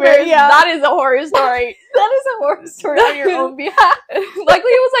so embarrassed. Yeah. That is a horror story. That is a horror story on your own behalf.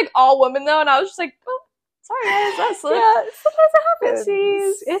 Luckily, it was like all women though, and I was just like, "Oh, sorry guys, that slipped." Yeah, sometimes it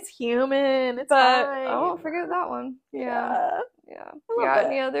happens. It's human. It's but fine. I won't forget that one. Yeah. You got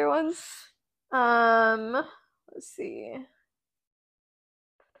any other ones? Let's see.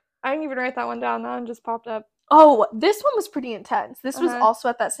 I didn't even write that one down. That one just popped up. Oh, this one was pretty intense. This was also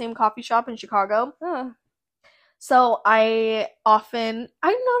at that same coffee shop in Chicago. So I'm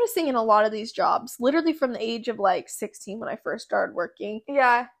noticing in a lot of these jobs, literally from the age of like 16 when I first started working,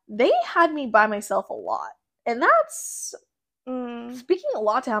 they had me by myself a lot. And that's speaking a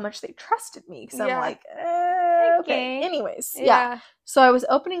lot to how much they trusted me. Because I'm like, okay. Anyways, So I was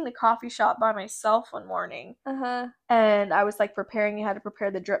opening the coffee shop by myself one morning. And I was like preparing how to prepare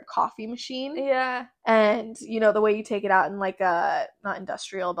the drip coffee machine. And you know, the way you take it out in like a, not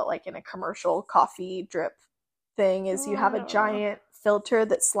industrial, but like in a commercial coffee drip thing is you have a giant filter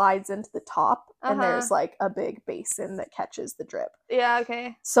that slides into the top and there's like a big basin that catches the drip.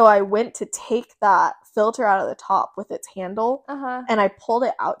 So I went to take that filter out of the top with its handle and I pulled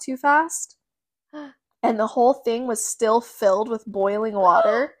it out too fast and the whole thing was still filled with boiling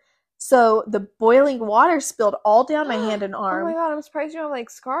water. So the boiling water spilled all down my hand and arm. Oh my god, I'm surprised you don't have like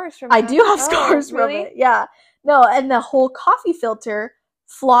scars from it. I do have scars from it. Yeah. No, and the whole coffee filter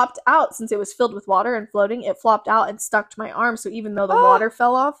flopped out since it was filled with water and floating. It flopped out and stuck to my arm. So even though the water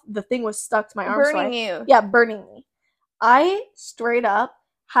fell off, the thing was stuck to my arm. Burning you. Yeah, burning me. I straight up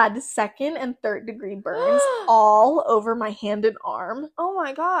had 2nd and 3rd degree burns all over my hand and arm. Oh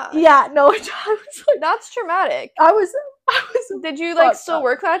my god. Yeah, no, I was like, that's traumatic. I was. Did you like still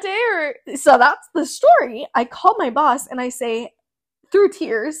work that day or? So that's the story. I called my boss and I say, through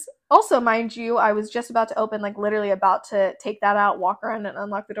tears. Also, mind you, I was just about to open, like literally about to take that out, walk around and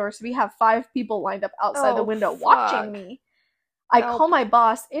unlock the door. So we have 5 people lined up outside the window watching me. I call my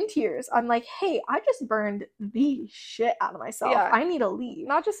boss in tears. I'm like, hey, I just burned the shit out of myself. I need to leave.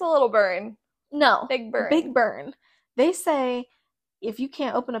 Not just a little burn. No. Big burn. Big burn. They say, if you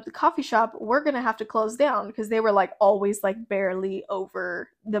can't open up the coffee shop, we're going to have to close down. Because they were like always like barely over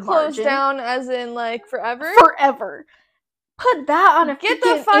the margin. Close down as in like forever? Forever. Put that on a get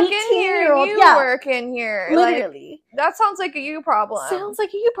the fuck in here. You work in here. Literally. Like, that sounds like a you problem. Sounds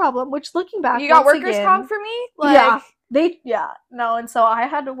like a you problem, which looking back, you got workers' comp for me? Like, no, and so I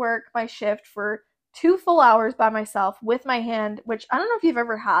had to work my shift for 2 full hours by myself with my hand, which I don't know if you've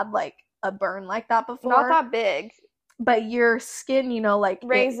ever had like a burn like that before. Not that big. But your skin, you know, like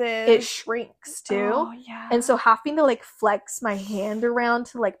raises. It shrinks too. Oh, yeah. And so having to like flex my hand around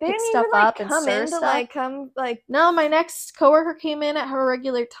to like pick stuff up and stir stuff. No, my next coworker came in at her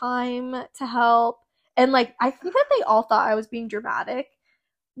regular time to help. And like I think that they all thought I was being dramatic.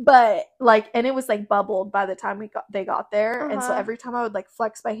 But like, and it was like bubbled by the time they got there. And so every time I would like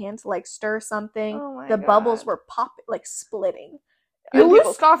flex my hand to like stir something, the bubbles were popping, like splitting.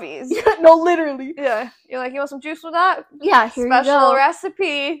 people's coffees. Yeah, no, literally. Yeah. You're like, you want some juice with that? Yeah, here Special you go.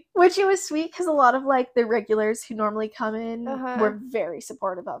 recipe. Which it was sweet because a lot of like the regulars who normally come in were very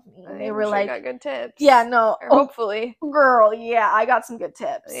supportive of me. They were like, got good tips. Yeah, no. Or hopefully. Girl, yeah, I got some good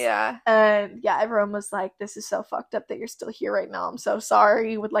tips. Yeah. And yeah, everyone was like, this is so fucked up that you're still here right now. I'm so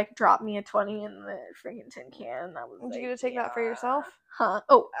sorry. Would like drop me a 20 in the freaking tin can. That was Did you get to take that for yourself? Huh?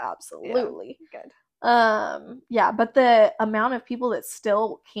 Oh, absolutely. Yeah. Good. Yeah, but the amount of people that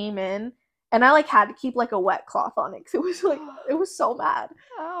still came in, and I like had to keep like a wet cloth on it because it was like it was so bad.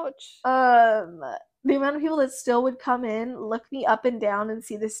 Ouch. The amount of people that still would come in, look me up and down and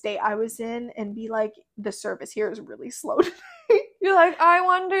see the state I was in and be like, the service here is really slow today. You're like, I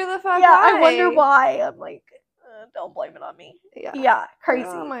wonder the fuck why. I wonder why. I'm like, don't blame it on me. Yeah, crazy.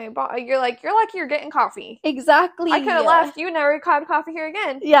 Oh my god. You're like, you're lucky you're getting coffee. Exactly. I could have left. You never had coffee here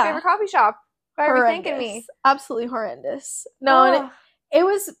again. Yeah. Favorite coffee shop. Why are you thanking me? Absolutely horrendous. No, and it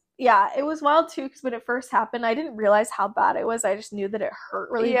was, it was wild too, because when it first happened, I didn't realize how bad it was. I just knew that it hurt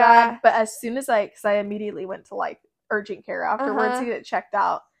really bad. But as soon as because I immediately went to like urgent care afterwards to get it checked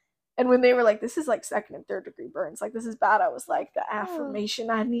out. And when they were like, this is like 2nd and 3rd degree burns, like this is bad, I was like, the affirmation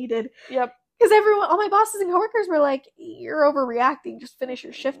I needed. Yep. Because all my bosses and coworkers were like, you're overreacting, just finish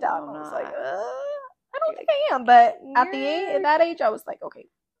your shift out. And I was like, I don't think I am. But at that age, I was like, okay.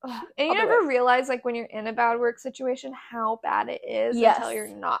 And you never realize, like, when you're in a bad work situation, how bad it is until you're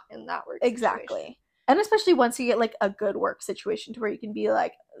not in that work situation. Exactly. And especially once you get, like, a good work situation to where you can be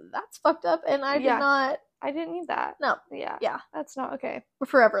like, that's fucked up, and I didn't need that. No. Yeah. Yeah. That's not okay. We're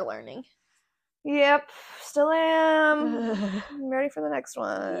forever learning. Yep. Still am. I'm ready for the next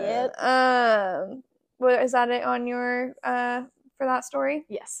one. Yep. What, is that it on your, for that story?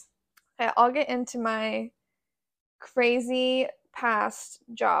 Yes. Okay, I'll get into my crazy past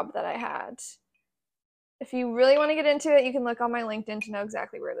job that I had. If you really want to get into it, you can look on my LinkedIn to know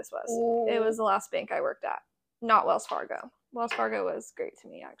exactly where this was. Ooh. It was the last bank I worked at, not Wells Fargo. Wells Fargo was great to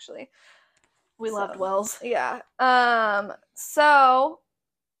me, actually. We loved Wells. Yeah. So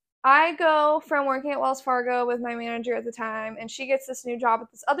I go from working at Wells Fargo with my manager at the time, and she gets this new job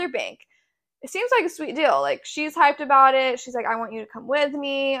at this other bank. It seems like a sweet deal. Like, she's hyped about it. She's like, I want you to come with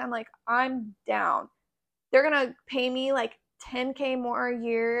me. I'm like, I'm down. They're gonna pay me like $10K more a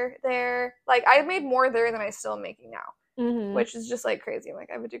year there. Like, I made more there than I still am making now, which is just like crazy. I'm like,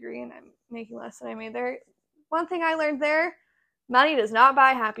 I have a degree and I'm making less than I made there. One thing I learned there, money does not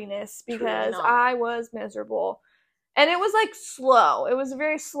buy happiness, because I was miserable. And it was like slow. It was a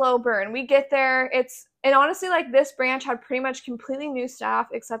very slow burn. We get there. And honestly, like, this branch had pretty much completely new staff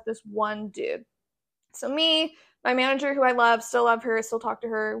except this one dude. So me, my manager, who I love, still love her, still talk to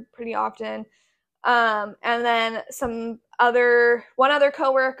her pretty often. And then one other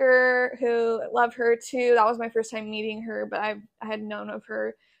coworker who loved her too. That was my first time meeting her, but I had known of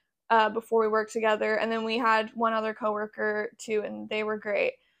her before we worked together. And then we had one other coworker too, and they were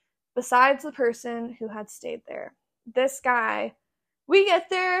great. Besides the person who had stayed there, this guy, we get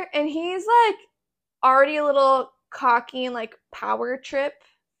there and he's like already a little cocky and like power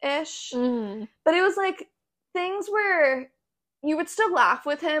trip-ish. But it was like things where you would still laugh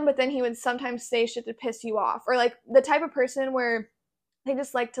with him, but then he would sometimes say shit to piss you off. Or like the type of person where they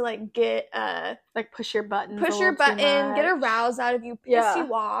just like to like get like push your button, get a rouse out of you, piss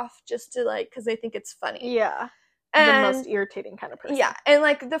you off, just to like, because they think it's funny. Yeah. And the most irritating kind of person. Yeah. And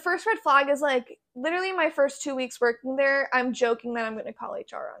like the first red flag is like literally my first 2 weeks working there, I'm joking that I'm going to call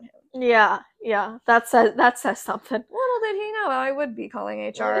HR on him. Yeah. Yeah. That says something. Little did he know I would be calling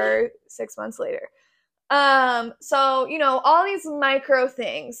HR 6 months later. So, you know, all these micro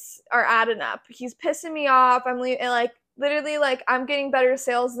things are adding up. He's pissing me off. I'm like, literally, like, I'm getting better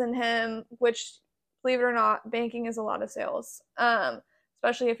sales than him, which, believe it or not, banking is a lot of sales,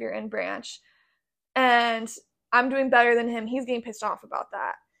 especially if you're in branch. And I'm doing better than him. He's getting pissed off about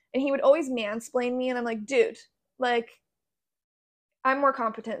that. And he would always mansplain me, and I'm like, dude, like, I'm more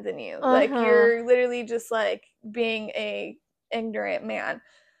competent than you. Like, you're literally just, like, being a ignorant man.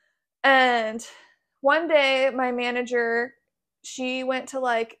 And one day, my manager, she went to,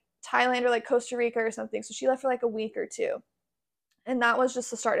 like, Thailand or, like, Costa Rica or something. So she left for, like, a week or two. And that was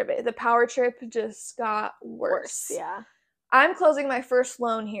just the start of it. The power trip just got worse. Yeah. I'm closing my first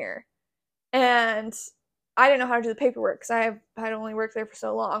loan here. And I didn't know how to do the paperwork because I'd only worked there for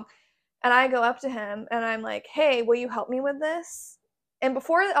so long. And I go up to him, and I'm like, hey, will you help me with this? And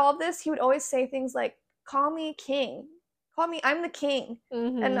before all of this, he would always say things like, call me king. Call me, I'm the king.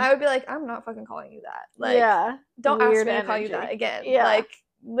 And I would be like, I'm not fucking calling you that. Like, don't ask me to call you that again. Yeah. Like,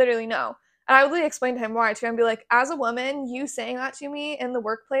 literally, no. And I would really explain to him why, too. I'd be like, as a woman, you saying that to me in the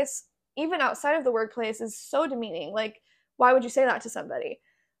workplace, even outside of the workplace, is so demeaning. Like, why would you say that to somebody?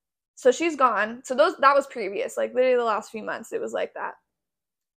 So she's gone. So that was previous, like literally the last few months, it was like that.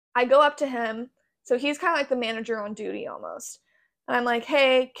 I go up to him. So he's kind of like the manager on duty almost. And I'm like,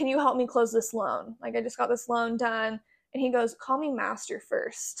 hey, can you help me close this loan? Like, I just got this loan done. And he goes, call me master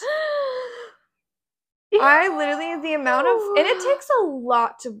first. I literally, the amount of, and it takes a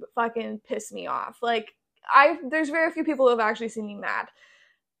lot to fucking piss me off. Like, there's very few people who have actually seen me mad.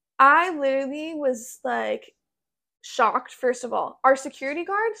 I literally was like shocked, first of all. Our security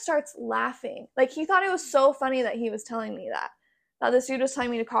guard starts laughing. Like, he thought it was so funny that he was telling me that this dude was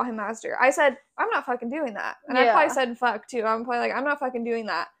telling me to call him master. I said, I'm not fucking doing that. And I probably said fuck too. I'm probably like, I'm not fucking doing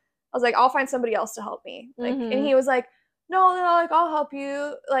that. I was like, I'll find somebody else to help me. Like, and he was like, no, like, I'll help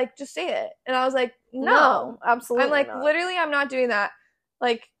you. Like, just say it. And I was like, no, absolutely I'm like, not. Literally, I'm not doing that.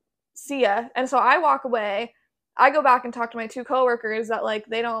 Like, see ya. And so I walk away. I go back and talk to my 2 coworkers that, like,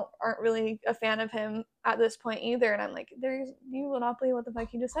 they aren't really a fan of him at this point either. And I'm like, you will not believe what the fuck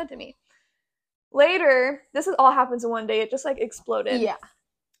he just said to me. Later, all happens in one day. It just, like, exploded. Yeah.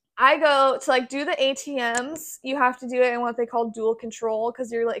 I go to, like, do the ATMs. You have to do it in what they call dual control,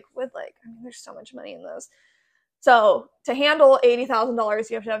 because you're, like, with, like, I mean, there's so much money in those. So to handle $80,000,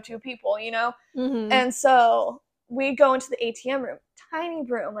 you have to have 2 people, you know? And so we go into the ATM room. Tiny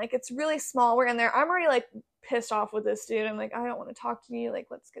room. Like, it's really small. We're in there. I'm already, like, pissed off with this dude. I'm like, I don't want to talk to you. Like,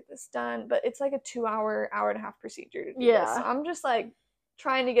 let's get this done. But it's, like, a 2-hour, hour-and-a-half procedure to do this. So I'm just, like,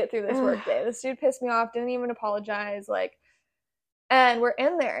 trying to get through this work day. This dude pissed me off. Didn't even apologize. Like, and we're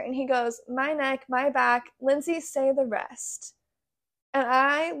in there. And he goes, my neck, my back. Lindsay, say the rest. And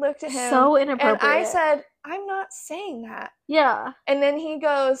I looked at him. So inappropriate. And I said, I'm not saying that. Yeah. And then he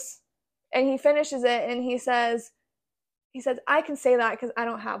goes, and he finishes it, and he says, I can say that because I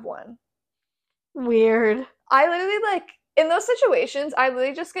don't have one. Weird. I literally, like, in those situations, I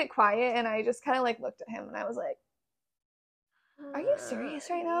literally just get quiet, and I just kind of, like, looked at him, and I was like, are you serious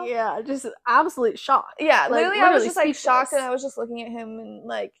right now? Yeah, just absolute shock. Yeah, like, literally I was just, like, shocked, and I was just looking at him, and,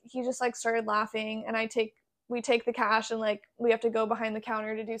 like, he just, like, started laughing, and we take the cash, and, like, we have to go behind the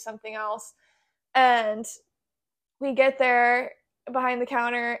counter to do something else. And we get there behind the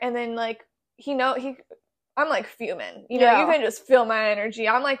counter, and then, like, I'm, like, fuming. You know, you can just feel my energy.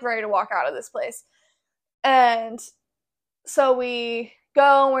 I'm, like, ready to walk out of this place. And so we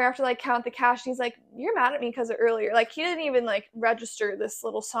go, and we have to, like, count the cash. And he's like, you're mad at me because of earlier. Like, he didn't even, like, register this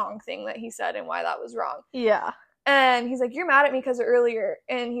little song thing that he said and why that was wrong. Yeah. And he's like, you're mad at me because of earlier.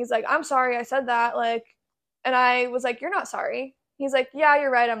 And he's like, I'm sorry I said that. Like, and I was like, you're not sorry. He's like, yeah,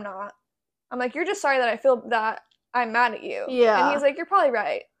 you're right, I'm not. I'm like, you're just sorry that I feel that I'm mad at you. Yeah. And he's like, you're probably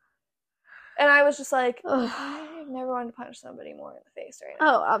right. And I was just like, I've never wanted to punch somebody more in the face right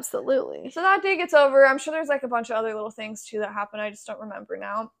now. Oh, absolutely. So that day gets over. I'm sure there's, like, a bunch of other little things, too, that happen. I just don't remember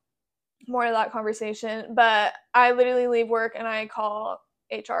now. More of that conversation. But I literally leave work, and I call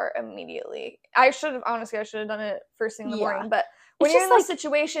HR immediately. I should have done it first thing in the morning. But when you're in those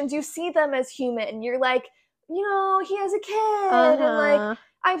situations, you see them as human. You're like, you know, he has a kid. And, like,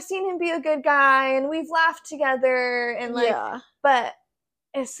 I've seen him be a good guy, and we've laughed together. And, like, but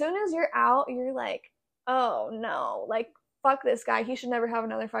as soon as you're out, you're like, oh, no. Like, fuck this guy. He should never have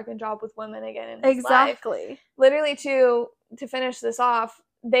another fucking job with women again in his life. Literally, to finish this off,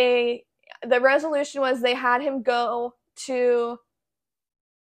 the resolution was they had him go to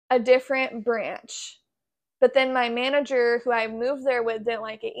a different branch. But then my manager, who I moved there with, didn't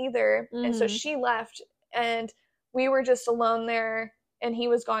like it either. And so she left, and we were just alone there, and he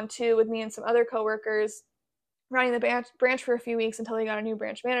was gone too with me and some other coworkers running the branch for a few weeks until they got a new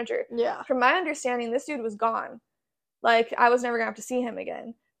branch manager. Yeah. From my understanding, this dude was gone. Like, I was never going to have to see him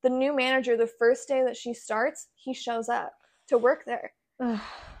again. The new manager, the first day that she starts, he shows up to work there.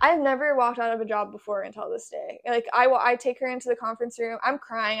 I've never walked out of a job before until this day. Like, I take her into the conference room. I'm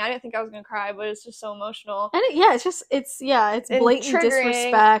crying. I didn't think I was going to cry, but it's just so emotional. And it's blatant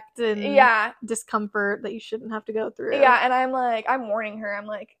disrespect and discomfort that you shouldn't have to go through. Yeah, and I'm warning her. I'm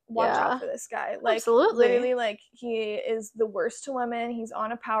like, watch out for this guy. Like, absolutely. Literally, like, he is the worst to women. He's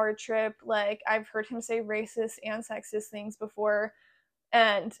on a power trip. Like, I've heard him say racist and sexist things before,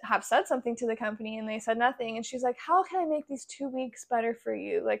 and have said something to the company, and they said nothing. And she's like, how can I make these 2 weeks better for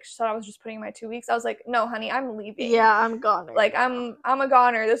you? Like, she thought I was just putting my 2 weeks. I was like, no, honey, I'm leaving. Yeah, I'm gone. Like, I'm a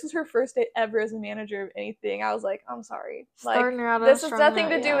goner. This was her first day ever as a manager of anything. I was like, I'm sorry. Like, this has nothing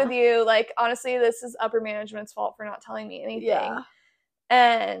to do with you. Like, honestly, this is upper management's fault for not telling me anything. Yeah.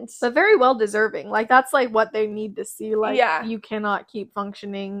 But very well deserving. Like, that's, like, what they need to see. Like, you cannot keep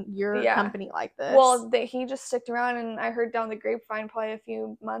functioning your company like this. Well, he just sticked around, and I heard down the grapevine probably a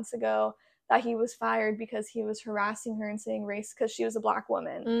few months ago that he was fired because he was harassing her and saying race because she was a Black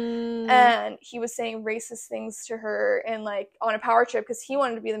woman. And he was saying racist things to her and like on a power trip because he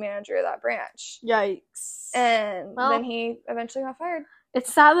wanted to be the manager of that branch. Yikes. And then he eventually got fired.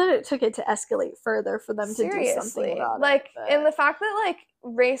 It's sad that it took it to escalate further for them to do something about it. But... and the fact that like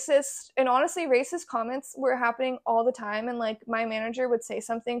racist comments were happening all the time, and like my manager would say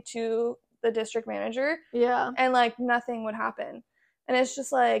something to the district manager, and like nothing would happen. And it's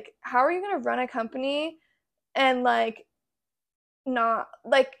just like, how are you gonna run a company and like not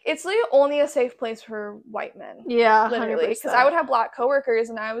like it's literally only a safe place for white men? Yeah, literally, because I would have Black coworkers,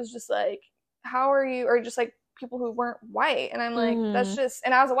 and I was just like, how are you? Or just like people who weren't white, and I'm like, that's just,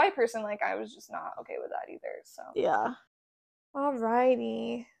 and I was a white person, like I was just not okay with that either. So yeah.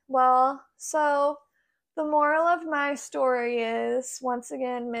 Alrighty. Well, so the moral of my story is, once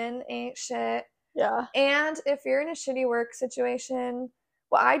again, men ain't shit. Yeah. And if you're in a shitty work situation,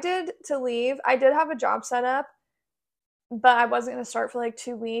 what I did to leave, I did have a job set up, but I wasn't going to start for like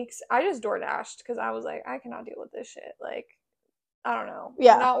 2 weeks. I just DoorDashed because I was like, I cannot deal with this shit. Like, I don't know.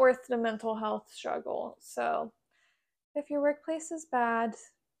 Yeah. Not worth the mental health struggle. So if your workplace is bad,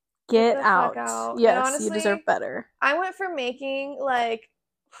 get out. Yes, honestly, you deserve better. I went from making like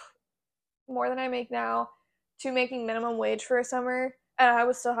more than I make now to making minimum wage for a summer, and I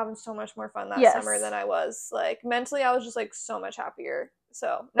was still having so much more fun that summer than I was. Like mentally, I was just like so much happier.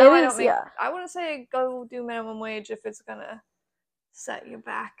 So now I wouldn't say go do minimum wage if it's gonna set you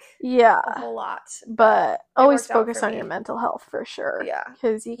back a whole lot. But always focus on your mental health for sure. Yeah.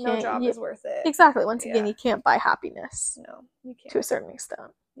 Because you can't. No job is worth it. Exactly. Once again, you can't buy happiness. No, you can't. To a certain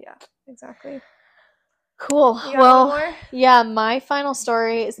extent. Yeah, exactly. Cool. Well, yeah, my final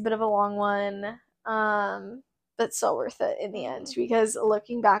story is a bit of a long one. But so worth it in the end, because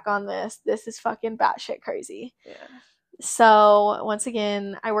looking back on this is fucking batshit crazy. Yeah. So once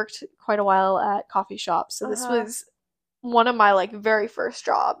again, I worked quite a while at coffee shops. So this was one of my like very first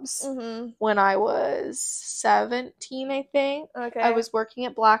jobs when I was 17, I think. Okay. I was working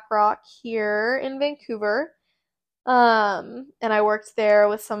at Black Rock here in Vancouver. And I worked there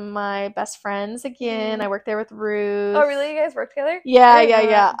with some of my best friends again. I worked there with Ruth. Oh, really? You guys worked together? Yeah. I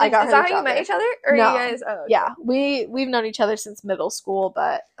got her. Is that how you met each other? Or no. you guys? Oh, okay. Yeah, we've known each other since middle school,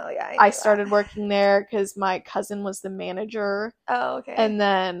 but I started working there because my cousin was the manager. Oh, okay. And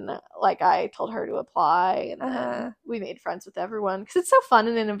then like I told her to apply, and then we made friends with everyone because it's so fun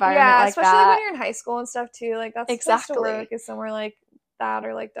in an environment like that. Yeah, especially when you're in high school and stuff too. Like that's exactly supposed to work is somewhere like that,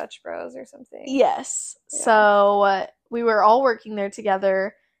 or like Dutch Bros or something. Yes. Yeah. So we were all working there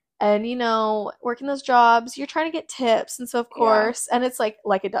together, and you know, working those jobs, you're trying to get tips, and so of course, and it's like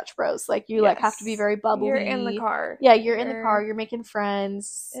a Dutch Bros, like you like have to be very bubbly. You're in the car. Yeah, you're in the car. You're making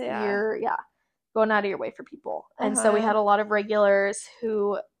friends. Yeah. You're going out of your way for people, and so we had a lot of regulars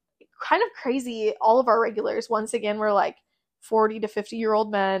who, kind of crazy. All of our regulars, once again, were like 40 to 50-year-old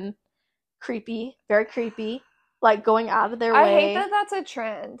men, creepy, very creepy. Like going out of their way. I hate that that's a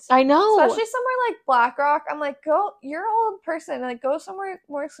trend. I know. Especially somewhere like Black Rock. I'm like, you're an old person. Like, go somewhere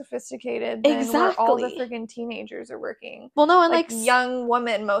more sophisticated than where all the freaking teenagers are working. Well, no, and like young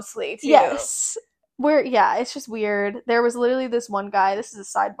women mostly, too. Yes. It's just weird. There was literally this one guy, this is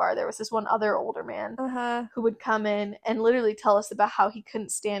a sidebar, there was this one other older man who would come in and literally tell us about how he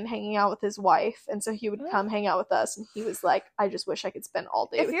couldn't stand hanging out with his wife, and so he would come hang out with us, and he was like, I just wish I could spend all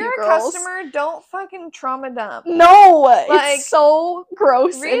day with you girls. If you're a customer, don't fucking trauma dump. No! Like, it's so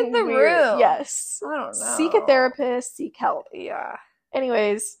gross. Read the room. Yes. I don't know. Seek a therapist, seek help. Yeah.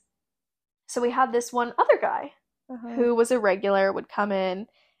 Anyways, so we had this one other guy who was a regular, would come in,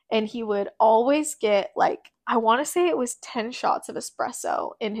 and he would always get, like, I want to say it was 10 shots of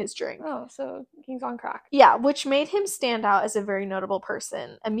espresso in his drink. Oh, so he's on crack. Yeah, which made him stand out as a very notable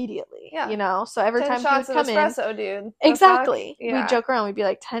person immediately. Yeah. You know? So every time he would come in... 10 shots of espresso, dude. Exactly. Yeah. We'd joke around. We'd be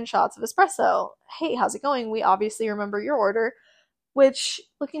like, 10 shots of espresso. Hey, how's it going? We obviously remember your order. Which,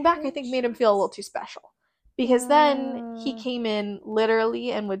 looking back, I think made him feel a little too special. Because then he came in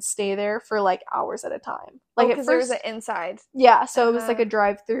literally and would stay there for like hours at a time. Like because there was an inside. Yeah, so it was like a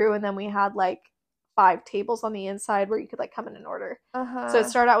drive-through, and then we had like 5 tables on the inside where you could like come in and order. So it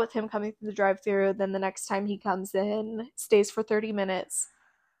started out with him coming through the drive-through. Then the next time he comes in, stays for 30 minutes.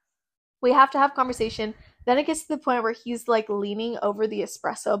 We have to have conversation. Then it gets to the point where he's like leaning over the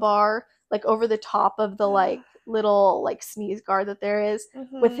espresso bar, like over the top of the like little like sneeze guard that there is,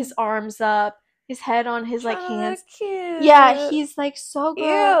 with his arms up. His head on his like hands. Cute. Yeah, he's like so good.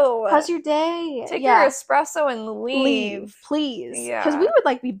 Ew. How's your day? Take your espresso and leave, please. Yeah, because we would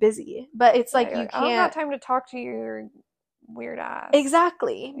like be busy, but it's like you can't. I don't have time to talk to your weird ass.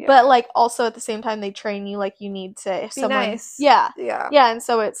 Exactly. Yeah. But, like, also at the same time, they train you, like, you need to, if be someone... nice. Yeah. Yeah. Yeah, and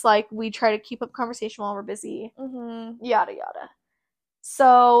so it's, like, we try to keep up conversation while we're busy. Mm-hmm. Yada, yada.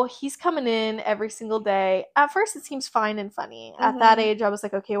 So, he's coming in every single day. At first, it seems fine and funny. At that age, I was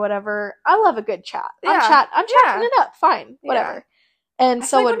like, okay, whatever. I love a good chat. I'm chatting it up. Fine. Whatever. And I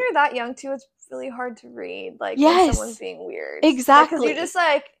so feel like when you're that young, too, it's really hard to read, like, yes, when someone's being weird. Exactly. Because you just,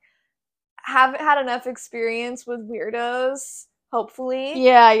 like, haven't had enough experience with weirdos, hopefully.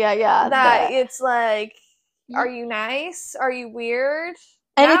 Yeah. That it's like, are you nice? Are you weird?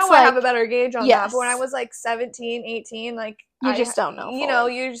 And now it's I have a better gauge on that. But when I was, like, 17, 18, like, you just don't know. You know,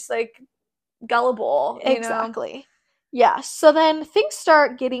 you're just, like, gullible. Exactly. Know? Yeah. So then things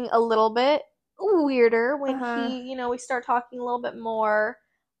start getting a little bit weirder when he, you know, we start talking a little bit more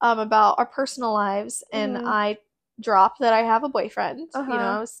about our personal lives, and I drop that I have a boyfriend. You know,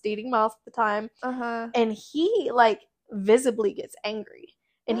 I was dating Miles at the time, and he, like, visibly gets angry,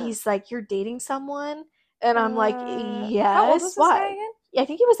 and he's like, "You're dating someone?" And I'm like, "Yes." How old was this guy again? I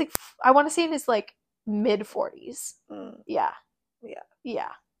think he was, like, I want to say in his, like, mid-40s. Yeah.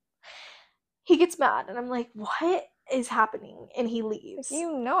 He gets mad, and I'm like, "What is happening?" And he leaves.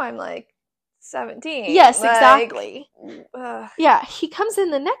 You know, I'm like 17. Yes, like, exactly. Yeah, he comes in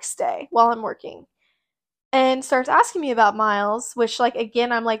the next day while I'm working and starts asking me about Miles, which, like,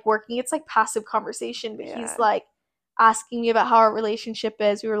 again, I'm, like, working. It's, like, passive conversation, but he's, like, asking me about how our relationship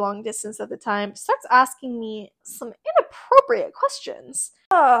is. We were long distance at the time. Starts asking me some inappropriate questions.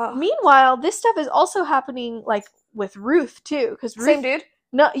 Meanwhile, this stuff is also happening, like, with Ruth, too. Because Ruth... Same dude?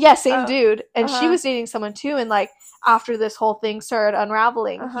 No, yeah, same dude. And she was dating someone, too, and, like, after this whole thing started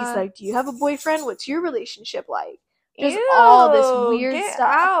unraveling, he's like, "Do you have a boyfriend? What's your relationship like?" Just all this weird get stuff.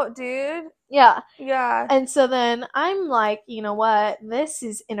 Out, dude. Yeah. Yeah. And so then I'm like, you know what? This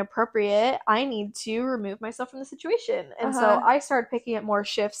is inappropriate. I need to remove myself from the situation. And so I started picking up more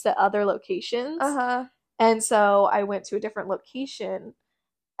shifts at other locations. And so I went to a different location.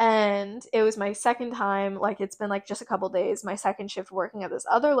 And it was my second time, like, it's been, like, just a couple days, my second shift working at this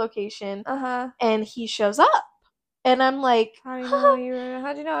other location. And he shows up. And I'm like, how'd you know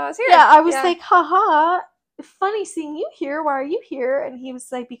I was here? Yeah, I was like, haha, funny seeing you here. Why are you here? And he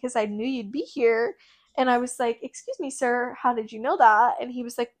was like, because I knew you'd be here. And I was like, excuse me, sir, how did you know that? And he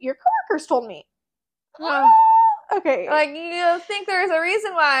was like, your coworkers told me. Okay. Like, you think there's a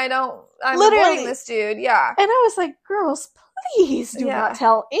reason why I'm avoiding this dude. Yeah. And I was like, girls, please do not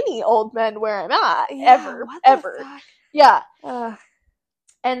tell any old men where I'm at. Ever. Fuck? Yeah.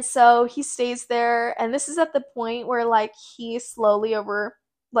 And so he stays there, and this is at the point where, like, he slowly over,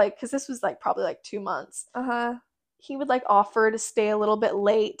 like, because this was, like, probably, like, 2 months. He would, like, offer to stay a little bit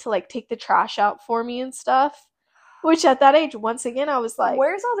late to, like, take the trash out for me and stuff. Which at that age, once again, I was like,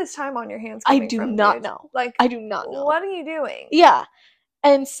 where's all this time on your hands coming from, I do not know. Like, I do not know. What are you doing? Yeah.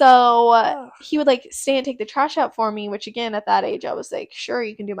 And so he would, like, stay and take the trash out for me, which, again, at that age, I was like, sure,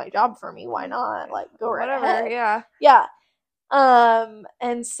 you can do my job for me. Why not? Like, go right ahead. Yeah. Yeah.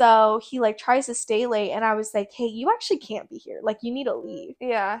 And so he, like, tries to stay late, and I was like, hey, you actually can't be here. Like, you need to leave.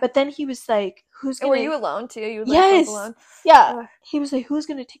 Yeah. But then he was like, who's gonna... Were you alone, too? You would, like, yes. Live alone? Yeah. He was like, who's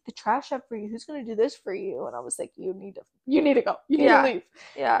gonna take the trash out for you? Who's gonna do this for you? And I was like, you need to go. You need to leave.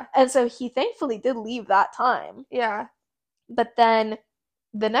 Yeah. And so he thankfully did leave that time. Yeah. But then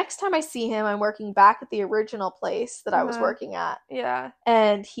the next time I see him, I'm working back at the original place that I was working at. Yeah.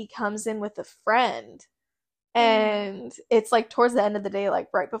 And he comes in with a friend. And it's, like, towards the end of the day, like,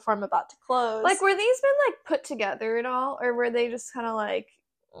 right before I'm about to close. Like, were these been, like, put together at all? Or were they just kind of, like,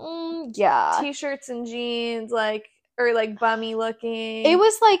 yeah, t-shirts and jeans, like, or, like, bummy looking? It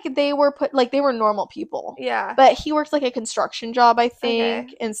was, like, they were normal people. Yeah. But he worked, like, a construction job, I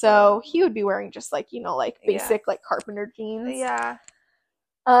think. Okay. And so he would be wearing just, like, you know, like, basic, like, carpenter jeans. Yeah.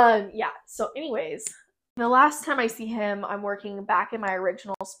 Yeah. So, anyways, the last time I see him, I'm working back in my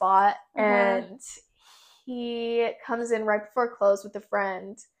original spot. And he comes in right before close with a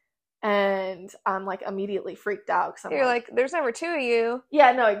friend, and I'm, like, immediately freaked out. Cause you're like, there's never two of you.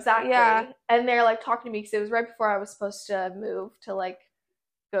 Yeah, no, exactly. Yeah. And they're, like, talking to me because it was right before I was supposed to move to, like,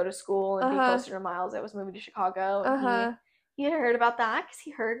 go to school and be closer to Miles. I was moving to Chicago. And he had heard about that because he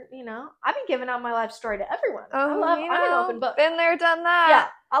heard, you know, I've been giving out my life story to everyone. I'm an open book. Been there, done that. Yeah,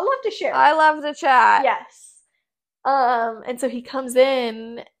 I love to share. I love to chat. Yes. And so he comes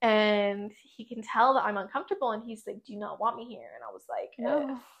in, and he can tell that I'm uncomfortable, and he's like, do you not want me here? And I was like,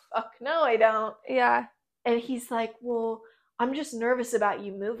 no. Fuck no, I don't. Yeah. And he's like, well, I'm just nervous about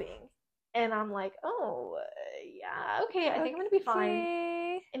you moving. And I'm like, oh, yeah, okay, I think I'm gonna be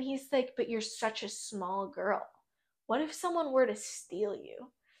fine. And he's like, but you're such a small girl. What if someone were to steal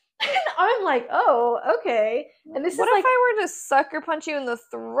you? And I'm like, oh, okay. And this what is if I were to sucker punch you in the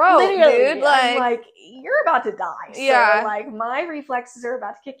throat, literally, dude? I'm like, you're about to die. Yeah. So, like, my reflexes are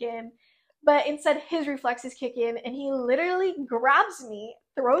about to kick in. But instead, his reflexes kick in, and he literally grabs me,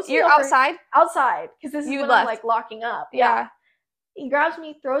 throws me You're over, outside? Outside, because this is when I'm, like, locking up. Yeah. He grabs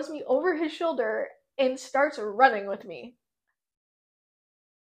me, throws me over his shoulder, and starts running with me.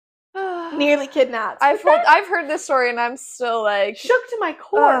 Nearly kidnapped. I've heard this story, and I'm still, like... shook to my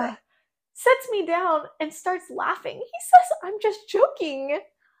core. Sets me down and starts laughing. He says, I'm just joking.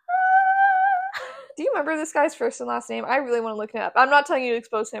 Do you remember this guy's first and last name? I really want to look it up. I'm not telling you to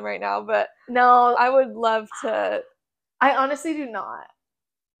expose him right now, but no, I would love to. I honestly do not.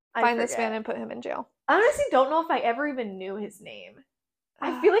 Find this man and put him in jail. I honestly don't know if I ever even knew his name.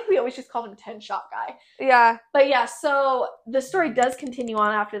 I feel like we always just called him 10-shot guy. Yeah. But yeah, so the story does continue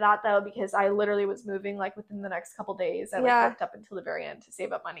on after that, though, because I literally was moving, like, within the next couple days. I, like, worked up until the very end to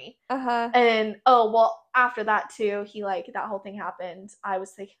save up money. And, after that, too, he, like, that whole thing happened. I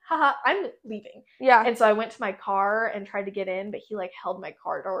was like, haha, I'm leaving. Yeah. And so I went to my car and tried to get in, but he, like, held my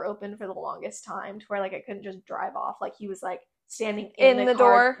car door open for the longest time to where, like, I couldn't just drive off. Like, he was, like, standing in the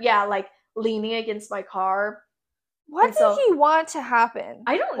door. Yeah, like, leaning against my car. What did he want to happen?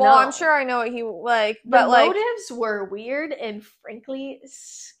 I don't know. Well, I'm sure I know what he, like, but, the motives were weird and frankly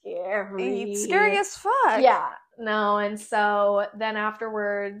scary. Scary as fuck. Yeah. No, and so then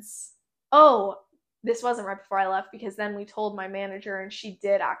afterwards, this wasn't right before I left, because then we told my manager and she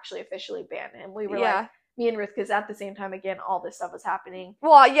did actually officially ban him. We were like, me and Ruth, because at the same time, again, all this stuff was happening.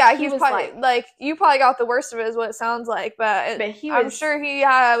 Well, yeah, he was probably, like, you probably got the worst of it is what it sounds like, but I'm sure he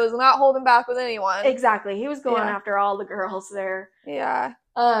was not holding back with anyone. Exactly. He was going after all the girls there. Yeah.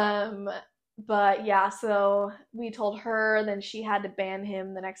 But yeah, so we told her, then she had to ban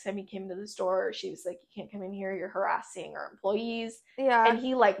him the next time he came to the store. She was like, you can't come in here, you're harassing our employees. Yeah. And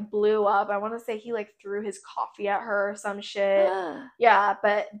he, like, blew up. I want to say he, like, threw his coffee at her or some shit. Yeah,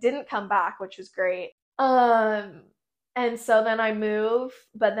 but didn't come back, which was great. And so then I move,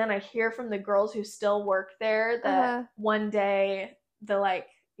 but then I hear from the girls who still work there that one day they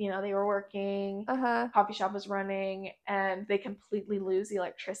were working, coffee shop was running, and they completely lose the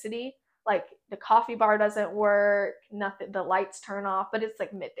electricity. Like, the coffee bar doesn't work, nothing, the lights turn off, but it's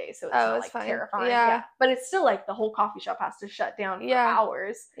like midday, so it's not like fine. Terrifying. Yeah. But it's still like the whole coffee shop has to shut down for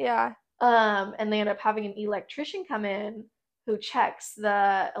hours. Yeah. And they end up having an electrician come in who checks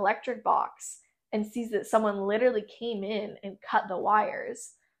the electric box and sees that someone literally came in and cut the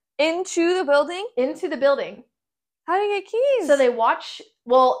wires. Into the building? Into the building. How do you get keys? So they watch,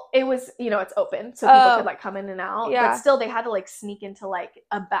 well, it was, it's open, so people could, like, come in and out. Yeah. But still, they had to, like, sneak into, like,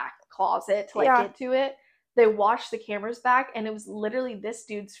 a back closet to, like, get to it. They watched the cameras back, and it was literally this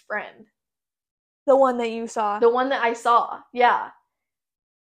dude's friend. The one that you saw? The one that I saw, yeah.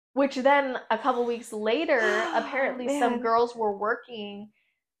 Which then, a couple weeks later, apparently some girls were working,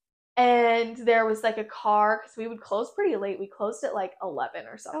 and there was, like, a car, because we would close pretty late. We closed at, like, 11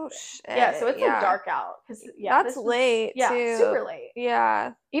 or something. Oh, shit. Yeah, so it's, like, dark out. That's late, too. Yeah, super late.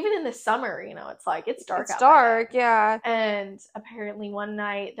 Yeah. Even in the summer, it's, like, it's dark out. It's dark, yeah. And apparently one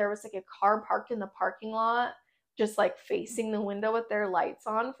night, there was, like, a car parked in the parking lot, just, like, facing the window with their lights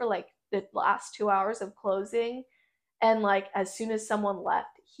on for, like, the last 2 hours of closing. And, like, as soon as someone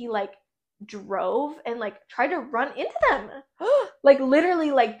left, he, like, drove and, like, tried to run into them. Like,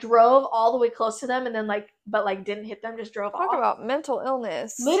 literally, like, drove all the way close to them and then, like, but, like, didn't hit them, just drove off. Talk about mental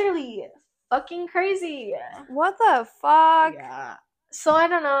illness. Literally fucking crazy. What the fuck? Yeah. So I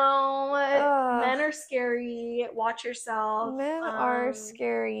don't know. Men are scary. Watch yourself. Men are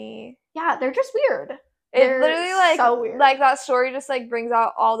scary. Yeah, they're just weird. They're literally, like, so weird. Like, that story just, like, brings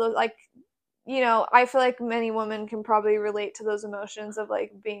out all those, like, I feel like many women can probably relate to those emotions of,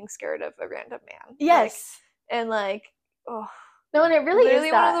 like, being scared of a random man. Yes. Like, and, like, oh. No, and it really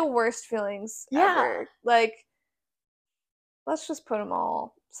is one of the worst feelings ever. Yeah. Like, let's just put them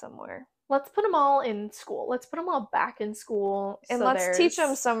all somewhere. Let's put them all in school. Let's put them all back in school. And let's teach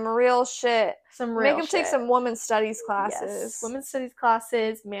them some real shit. Make them take some women's studies classes. Yes. Women's studies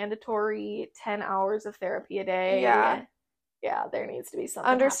classes, mandatory 10 hours of therapy a day. Yeah. Yeah, there needs to be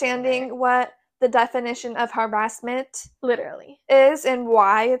something. Understanding what the definition of harassment literally is and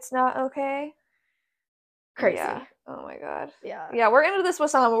why it's not okay. Crazy. Yeah. Oh my god. Yeah. Yeah, we're into this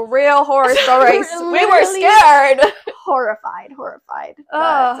with some real horror stories. We were scared. Horrified. But,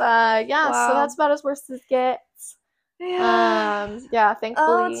 wow. So that's about as worst as it gets. Yeah. Thankfully.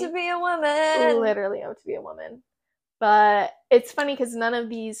 Oh, to be a woman. Literally, to be a woman. But it's funny because none of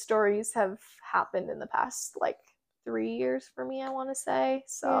these stories have happened in the past, like, 3 years for me, I want to say.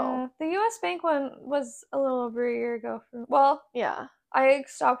 So the U.S. Bank one was a little over a year ago. Yeah. I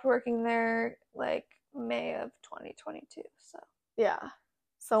stopped working there like May of 2022. So yeah.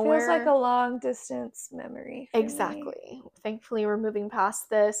 So feels like a long distance memory. Exactly. Thankfully, we're moving past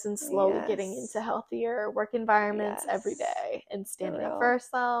this and slowly getting into healthier work environments every day and standing up for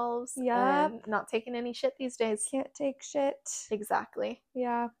ourselves and not taking any shit these days. Can't take shit. Exactly.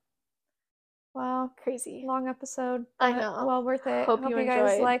 Yeah. Wow. Crazy. Long episode. I know. Well worth it. Hope you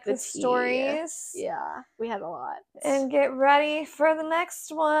guys enjoyed like the stories. Yeah. We had a lot. And get ready for the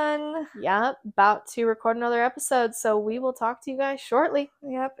next one. Yep. About to record another episode. So we will talk to you guys shortly.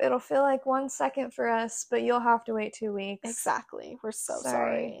 Yep. It'll feel like 1 second for us, but you'll have to wait 2 weeks. Exactly. We're so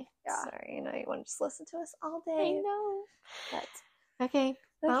sorry. Yeah. Sorry. You know, you want to just listen to us all day. I know. But okay.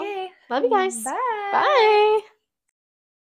 okay. Well, love you guys. Bye. Bye.